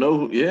 people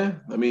know. Yeah,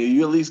 I mean,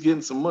 you at least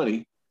getting some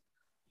money.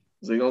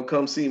 They're gonna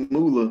come see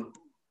Moolah,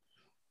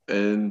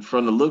 and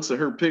from the looks of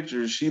her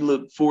pictures, she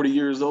looked 40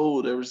 years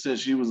old ever since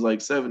she was like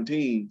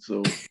 17.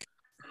 So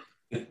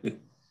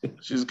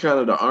she's kind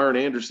of the Arn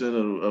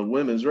Anderson of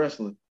women's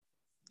wrestling.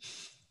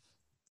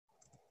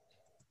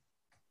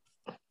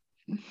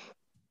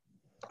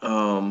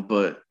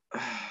 But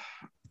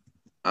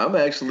I'm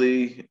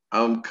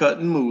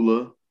cutting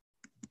Moolah.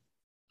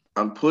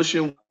 I'm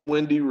pushing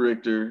Wendy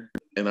Richter,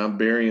 and I'm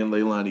burying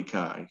Leilani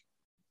Kai.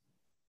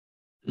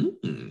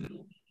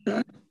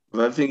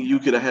 I think you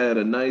could have had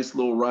a nice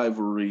little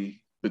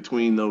rivalry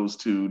between those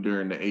two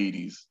during the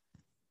 80s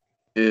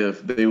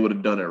if they would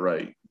have done it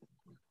right.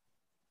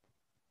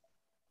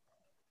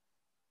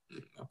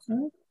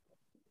 Okay.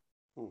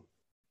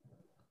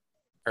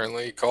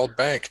 Apparently he called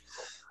bank.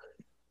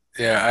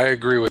 Yeah, I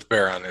agree with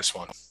Bear on this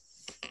one.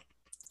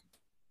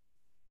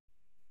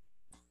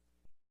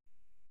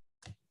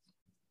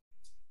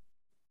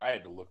 I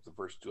had to look the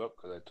first two up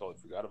because I totally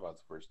forgot about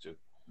the first two.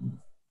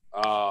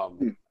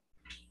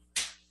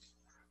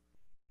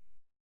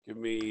 Give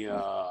me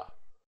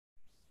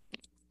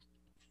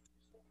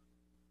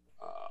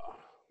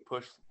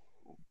push.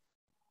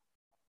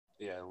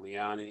 Yeah,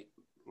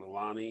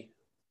 Leilani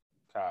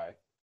Kai.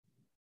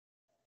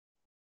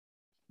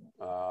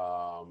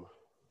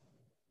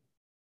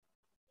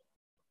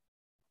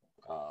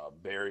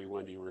 Barry,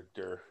 Wendy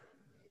Richter,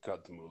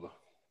 cut the Moolah.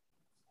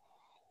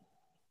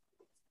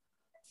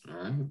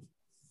 All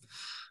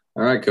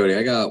right, Cody.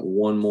 I got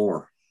one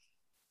more.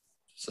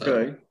 So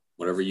Okay.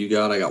 whatever you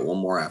got, I got one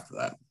more after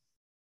that.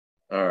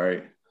 All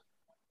right.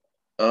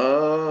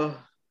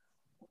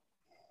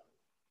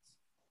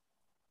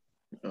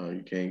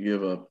 You can't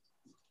give up.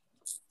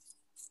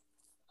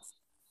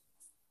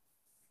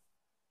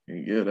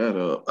 Can't give that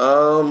up.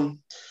 All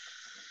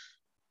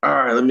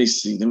right, let me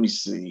see.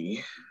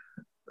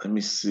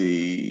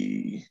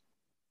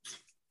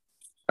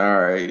 All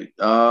right.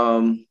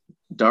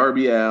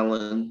 Darby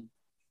Allin.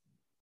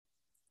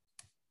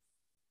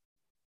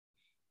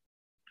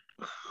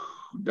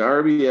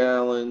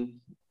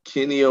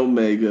 Kenny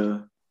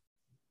Omega,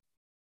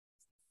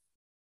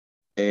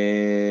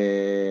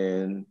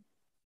 and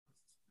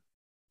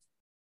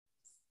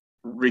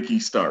Ricky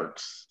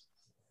Starks.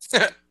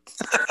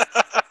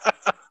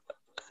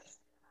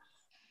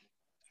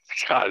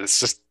 God, it's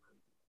just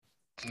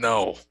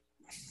no.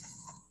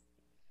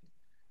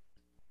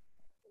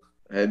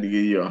 I had to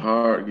give y'all a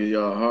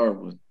hard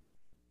one.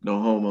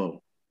 No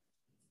homo.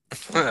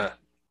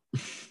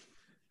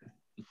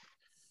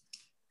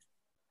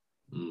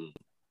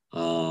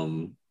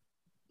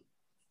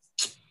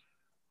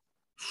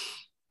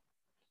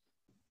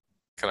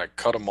 Can I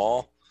cut them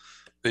all?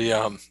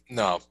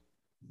 No.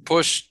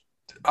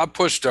 I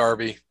push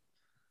Darby.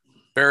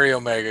 Bury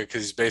Omega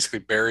because he's basically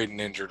buried and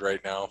injured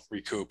right now,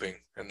 recouping,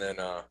 and then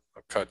I'll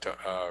cut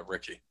to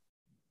Ricky.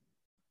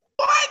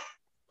 What?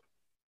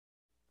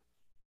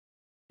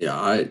 Yeah,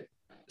 I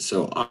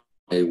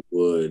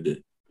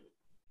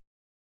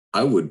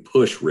would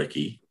push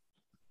Ricky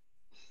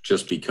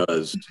just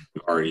because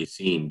we've already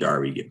seen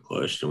Darby get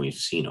pushed and we've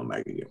seen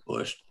Omega get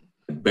pushed.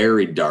 I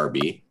buried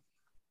Darby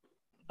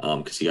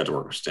because he got to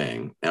work with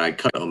Sting, and I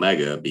cut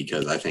Omega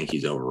because I think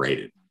he's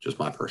overrated. Just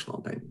my personal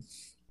opinion.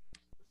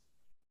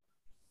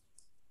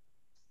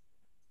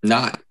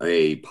 Not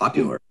a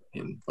popular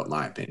opinion, but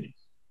my opinion.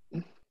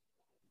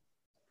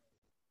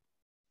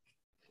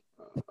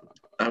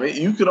 I mean,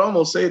 you could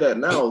almost say that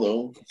now,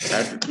 though,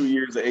 after 2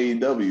 years of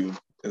AEW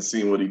and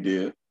seeing what he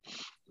did.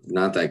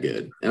 Not that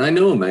good. And I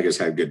know Omega's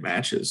had good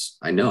matches.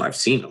 I know. I've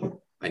seen him.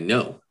 I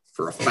know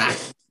for a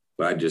fact.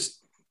 But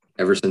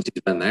ever since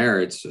he's been there,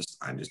 I just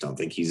don't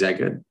think he's that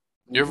good.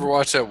 You ever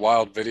watch that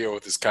wild video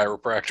with his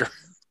chiropractor?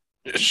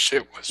 This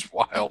shit was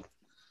wild.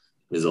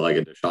 Is it like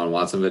a Deshaun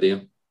Watson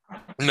video?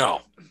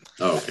 No.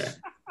 Oh, okay.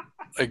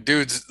 Like,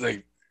 dude's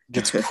like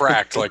gets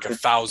cracked like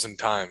 1,000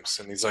 times,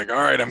 and he's like, "All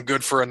right, I'm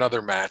good for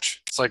another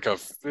match." It's like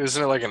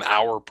isn't it like an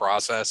hour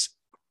process?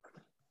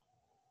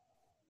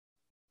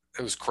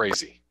 It was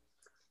crazy.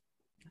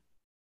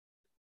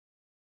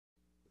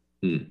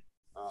 Yeah,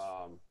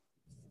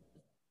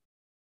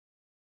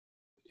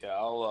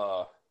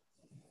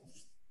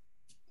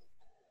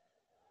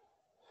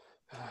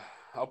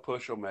 I'll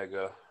push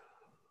Omega,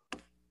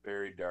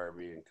 bury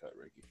Darby, and cut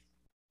Ricky.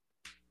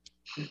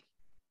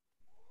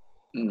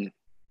 And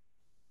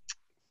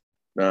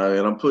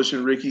I'm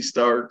pushing Ricky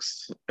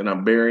Starks, and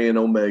I'm burying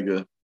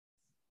Omega.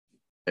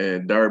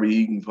 And Darby,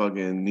 he can go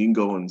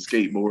and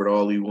skateboard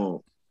all he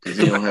wants because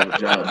he don't have a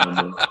job no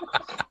more.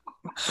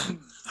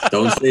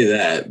 Don't say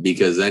that,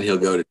 because then he'll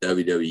go to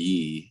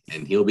WWE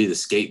and he'll be the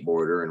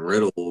skateboarder and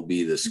Riddle will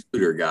be the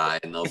scooter guy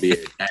and they'll be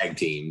a tag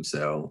team.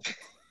 So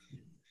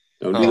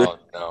don't do that.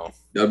 No.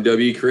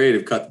 WWE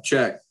Creative, cut the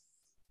check.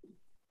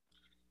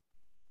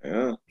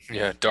 Yeah.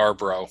 Yeah,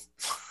 Darbro.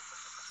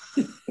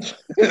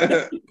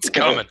 It's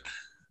coming.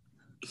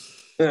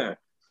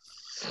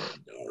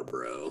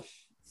 Bro.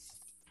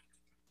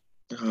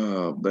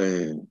 Oh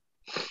man.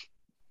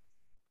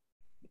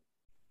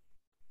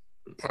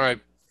 All right,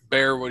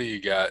 Bear, what do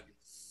you got?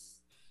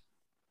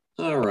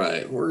 All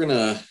right, we're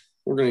gonna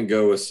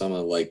go with some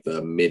of like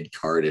the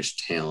mid-cardish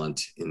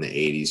talent in the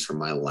 '80s for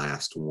my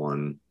last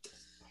one.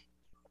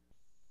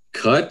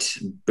 Cut,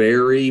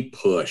 bury,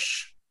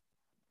 push.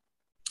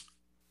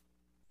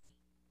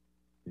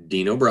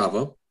 Dino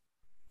Bravo.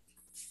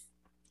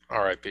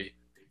 R.I.P.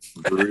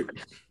 Bru-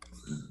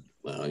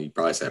 well, you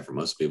probably say that for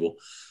most people.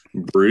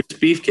 Bruce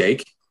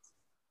Beefcake.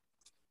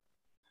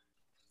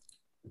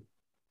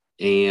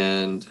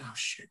 And oh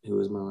shit, who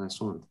was my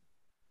last one?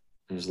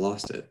 I just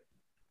lost it.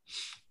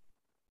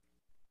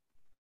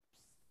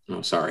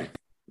 Oh, sorry.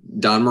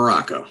 Don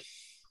Morocco.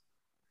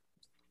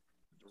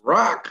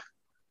 Rock.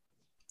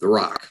 The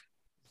Rock.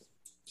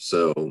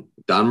 So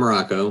Don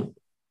Morocco,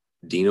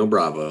 Dino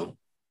Bravo,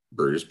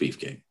 Brutus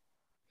Beefcake.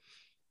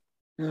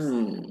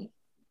 Hmm.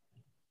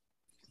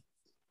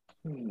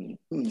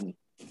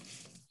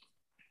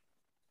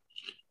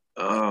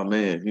 Oh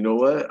man, you know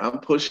what? I'm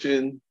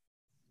pushing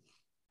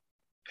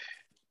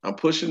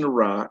the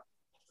Rock.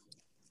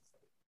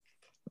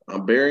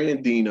 I'm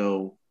burying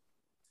Dino,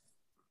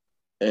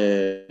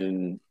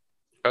 and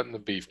Cutting the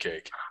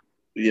beefcake.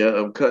 yeah,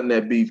 I'm cutting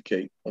that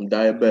beefcake. I'm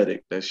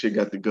diabetic. That shit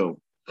got to go.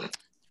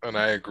 And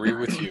I agree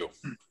with you.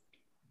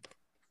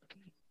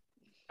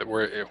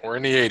 We're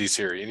in the 80s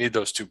here. You need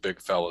those two big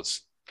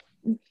fellas.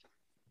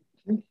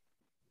 I'm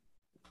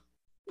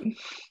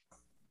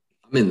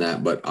in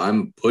that, but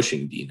I'm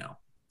pushing Dino.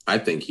 I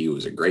think he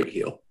was a great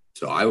heel.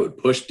 So I would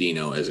push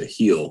Dino as a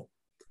heel.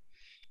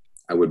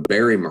 I would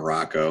bury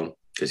Morocco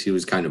because he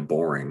was kind of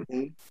boring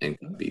and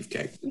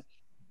Beefcake.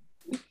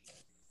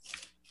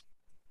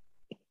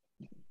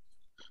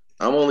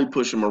 I'm only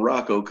pushing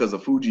Morocco because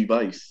of Fuji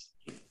Vice.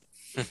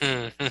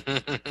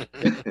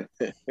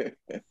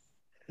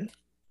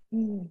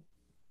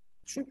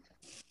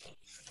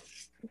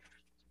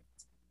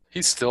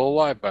 He's still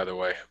alive, by the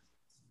way.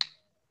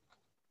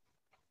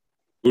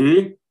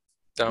 Mm-hmm.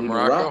 Don Who, The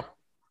Morocco? Rock?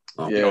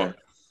 Oh, Yeah.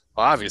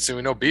 Well, obviously,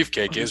 we know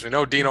Beefcake is. We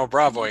know Dino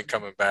Bravo ain't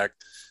coming back.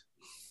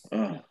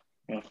 Oh.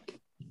 no,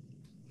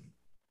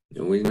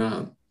 we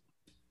not.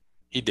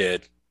 He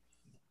did.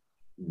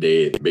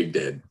 Dead. Big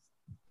dead.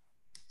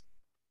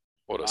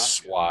 What a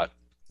swat.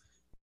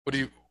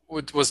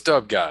 What's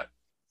Dub got?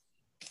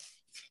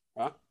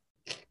 Huh?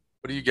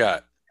 What do you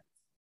got?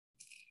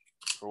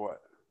 For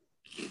what?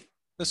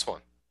 This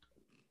one.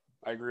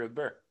 I agree with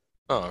Bear.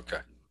 Oh, okay.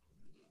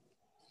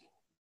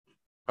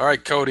 All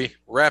right, Cody,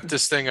 wrap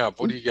this thing up.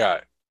 What do you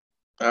got?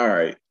 All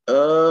right.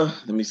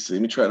 Let me see.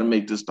 Let me try to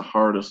make this the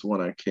hardest one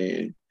I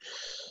can.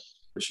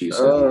 She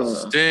said.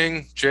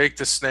 Sting, Jake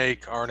the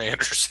Snake, Arn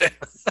Anderson.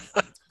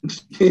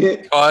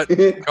 cut.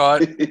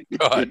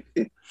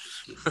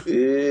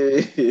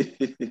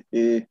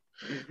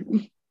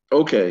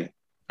 Okay.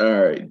 All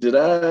right.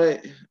 I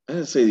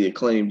didn't say the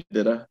Acclaimed,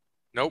 did I?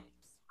 Nope.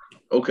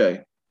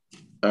 Okay.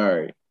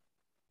 All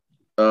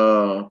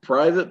right.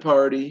 Private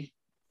Party,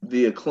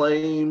 the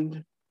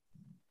Acclaimed,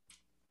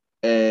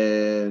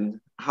 and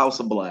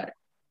House of Black.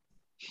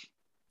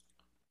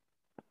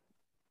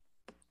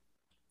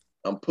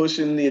 I'm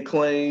pushing the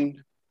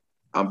Acclaimed.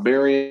 I'm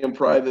burying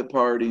Private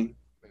Party.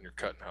 And you're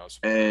cutting House.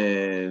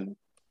 And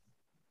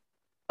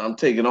I'm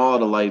taking all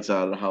the lights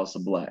out of the House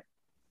of Black.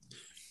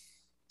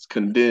 It's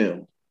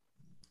condemned.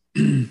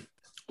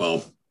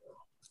 Well,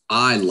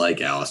 I like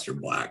Aleister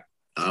Black.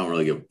 I don't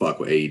really give a fuck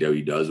what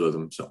AEW does with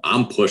him. So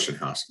I'm pushing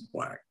House of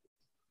Black.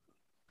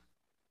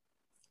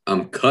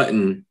 I'm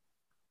cutting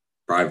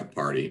Private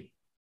Party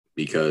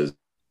because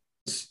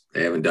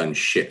they haven't done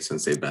shit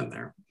since they've been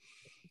there.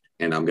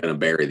 And I'm going to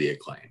bury the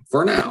Acclaim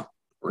for now.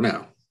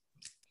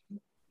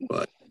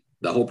 But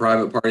the whole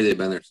Private Party, they've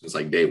been there since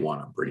like day one,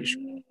 I'm pretty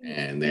sure.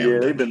 And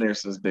they've been there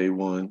since day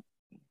one.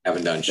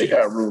 Haven't done shit. They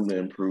got room to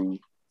improve.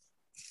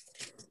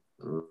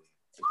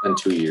 It's been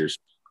 2 years.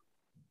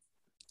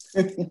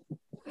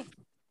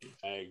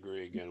 I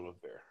agree again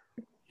with Bear.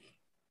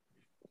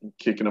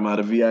 Kicking them out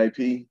of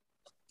VIP.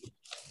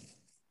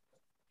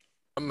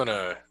 I'm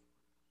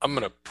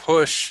gonna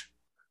push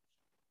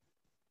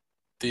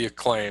the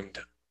Acclaimed.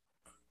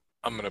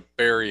 I'm gonna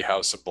bury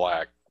House of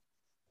Black,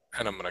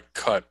 and I'm gonna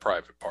cut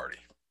Private Party.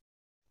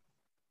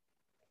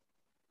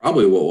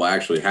 Probably what will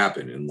actually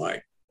happen in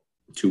like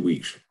 2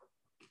 weeks.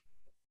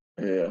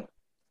 Yeah.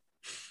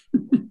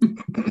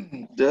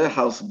 That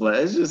House of Black,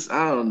 it's just,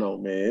 I don't know,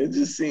 man. It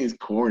just seems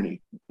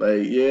corny.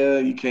 Like, yeah,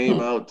 you came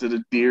out to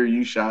the deer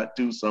you shot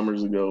 2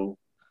 summers ago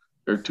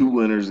or 2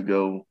 winters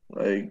ago.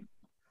 Like,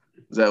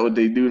 is that what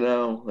they do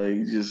now? Like,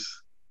 you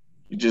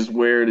just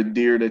wear the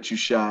deer that you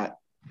shot,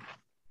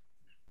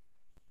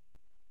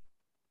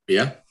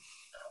 Yeah.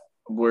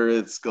 wear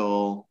its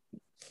skull,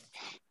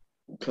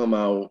 come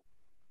out,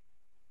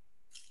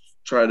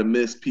 try to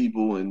miss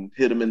people and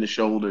hit them in the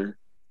shoulder.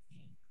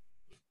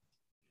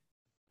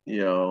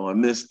 You know, I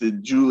missed the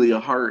Julia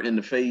Hart in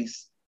the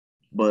face,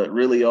 but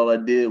really all I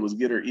did was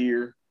get her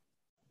ear.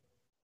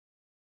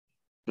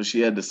 But she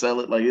had to sell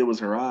it like it was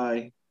her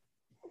eye.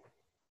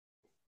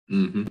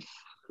 Mm-hmm.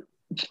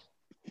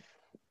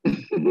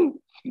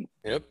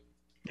 Yep.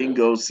 He can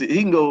go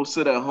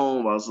sit at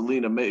home while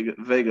Selena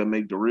Vega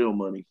make the real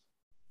money.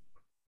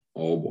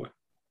 Oh boy.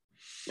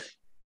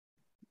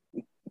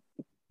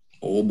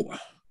 Oh boy.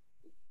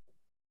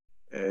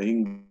 Yeah, he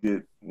can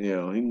get, he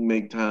can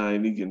make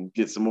time. He can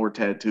get some more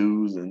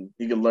tattoos, and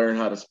he can learn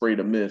how to spray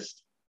the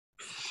mist.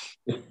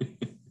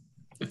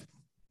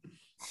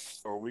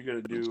 Are we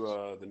gonna do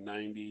the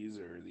 '90s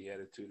or the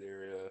Attitude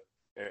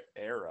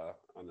Era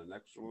on the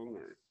next one?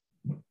 Or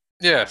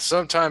Yeah,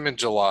 sometime in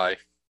July.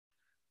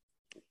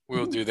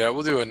 We'll do that.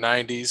 We'll do a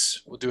 90s.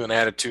 We'll do an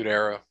Attitude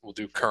Era. We'll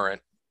do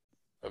current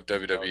of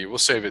WWE. We'll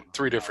save it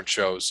 3 different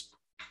shows.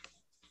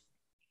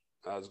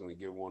 I was gonna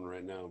give one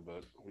right now,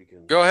 but we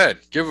can Go ahead.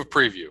 Give a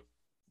preview.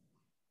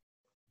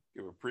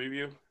 give a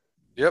preview.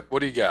 Yep. What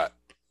do you got?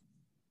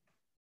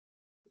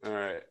 All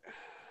right.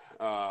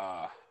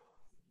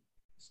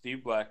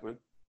 Steve Blackman,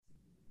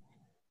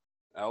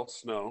 Al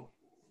Snow,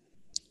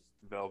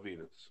 Val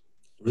Venus.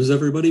 What does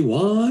everybody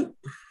want?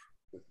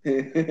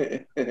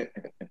 What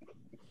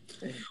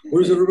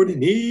does everybody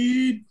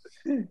need?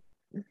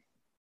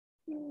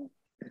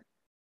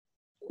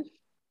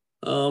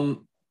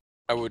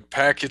 I would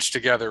package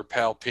together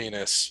Pal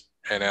Penis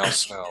and Al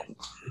Snow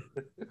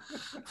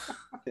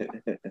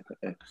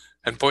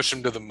and push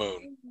him to the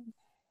moon.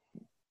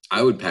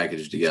 I would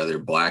package together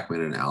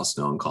Blackman and Al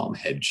Snow and call them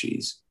head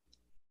cheese.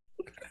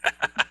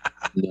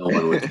 No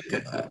one would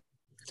think of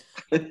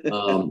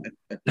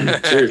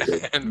that.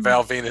 Seriously. And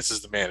Val Venus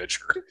is the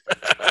manager.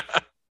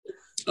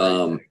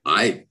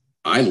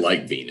 I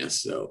like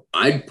Venus, though.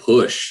 I'd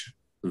push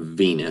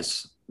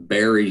Venus,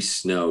 Barry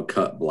Snow,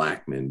 cut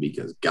Blackman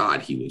because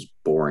God, he was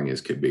boring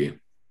as could be.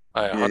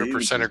 I Yeah, he 100%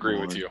 was agree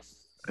boring. with you.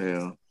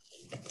 Yeah.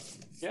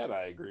 Yeah,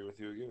 I agree with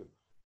you again.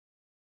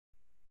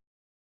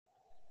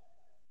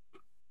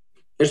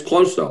 It's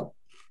close though.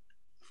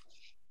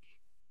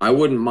 I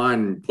wouldn't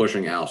mind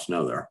pushing Al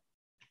Snow there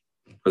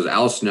because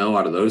Al Snow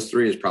out of those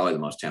 3 is probably the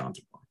most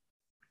talented one.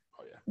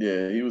 Oh yeah.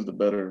 Yeah, he was the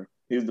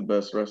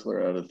best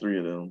wrestler out of 3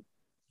 of them.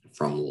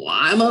 From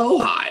Lima,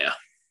 Ohio.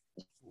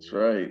 That's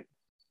right.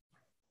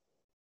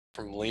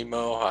 From Lima,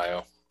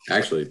 Ohio.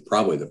 Actually,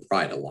 probably the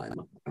pride of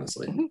Lima,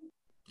 honestly.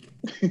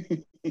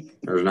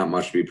 There's not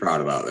much to be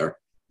proud about there.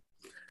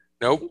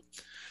 Nope.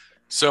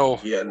 So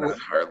Yeah, not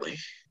hardly.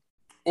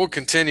 we'll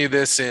continue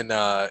this in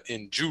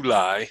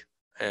July,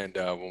 and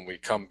when we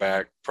come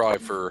back, probably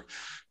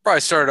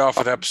start off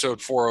with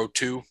episode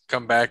 402.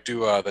 Come back to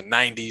the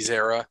 '90s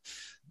era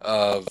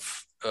of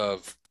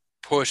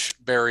Push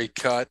Barry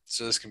Cut.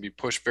 So this can be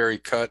Push Barry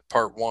Cut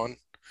Part 1.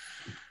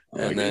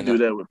 And And then then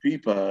do that with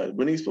Peapod.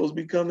 When he's supposed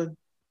to be coming?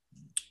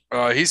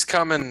 he's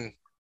coming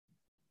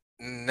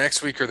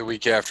next week or the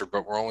week after,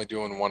 but we're only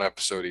doing 1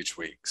 episode each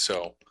week.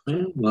 So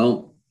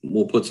Well,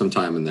 we'll put some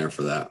time in there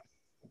for that.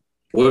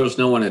 Let us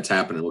know when it's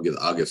happening.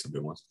 I'll get some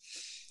good ones.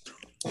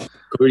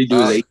 Cody do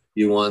his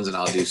 80s ones, and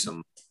I'll do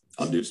some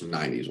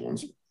 90s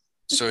ones.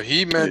 So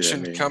he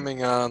mentioned man.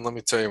 coming on. Let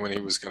me tell you when he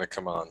was going to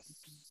come on.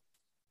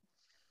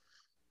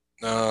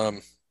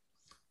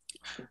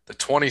 The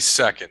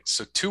 22nd.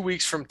 So 2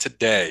 weeks from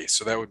today.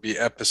 So that would be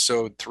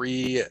episode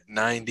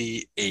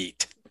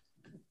 398.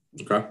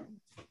 Okay.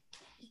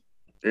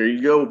 There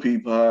you go,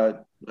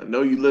 Peapod. I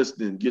know you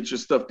listening. Get your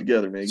stuff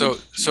together, man.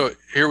 So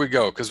here we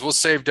go, because we'll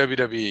save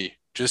WWE.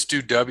 Just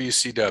do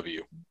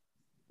WCW.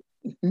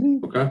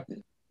 Okay.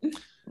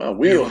 My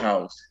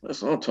wheelhouse.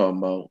 That's what I'm talking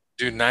about.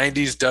 Do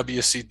 90s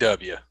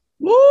WCW.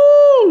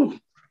 Woo!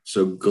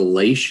 So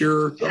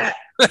Glacier. Yeah.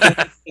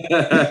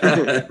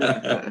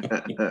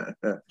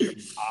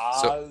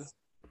 Oz.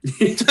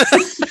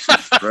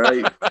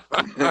 Right.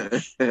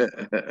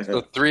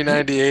 So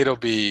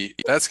 398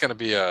 that's going to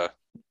be a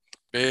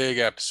big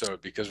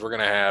episode because we're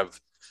going to have,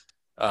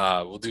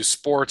 we'll do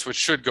sports, which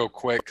should go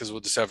quick because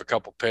we'll just have a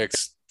couple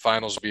picks.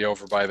 Finals will be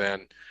over by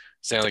then.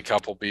 Stanley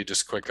Cup will be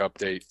just a quick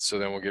update. So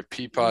then we'll get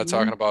Peapod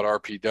talking about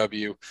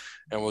RPW,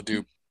 and we'll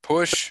do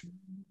Push,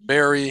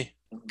 Barry,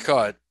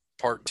 Cut,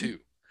 Part 2.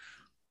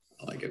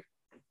 I like it.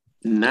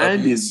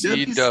 90s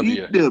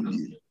WCW.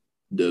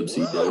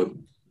 WCW.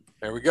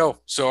 There we go.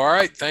 So, all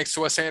right. Thanks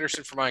to Wes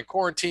Anderson for Mind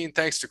Quarantine.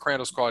 Thanks to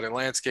Crandall's Quality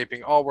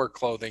Landscaping, All Work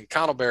Clothing,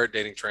 Connell Barrett,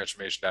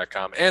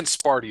 DatingTransformation.com, and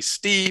Sparty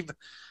Steve.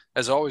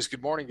 As always,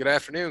 good morning, good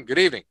afternoon, good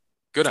evening,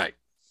 good night.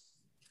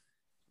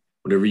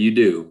 Whatever you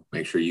do,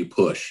 make sure you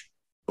push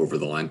Over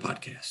the Line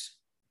podcast.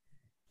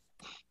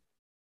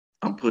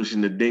 I'm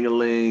pushing the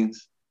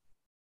ding-a-lings,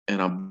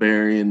 and I'm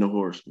burying the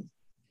horseman.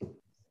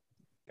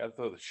 Got to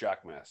throw the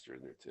Shockmaster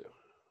in there too.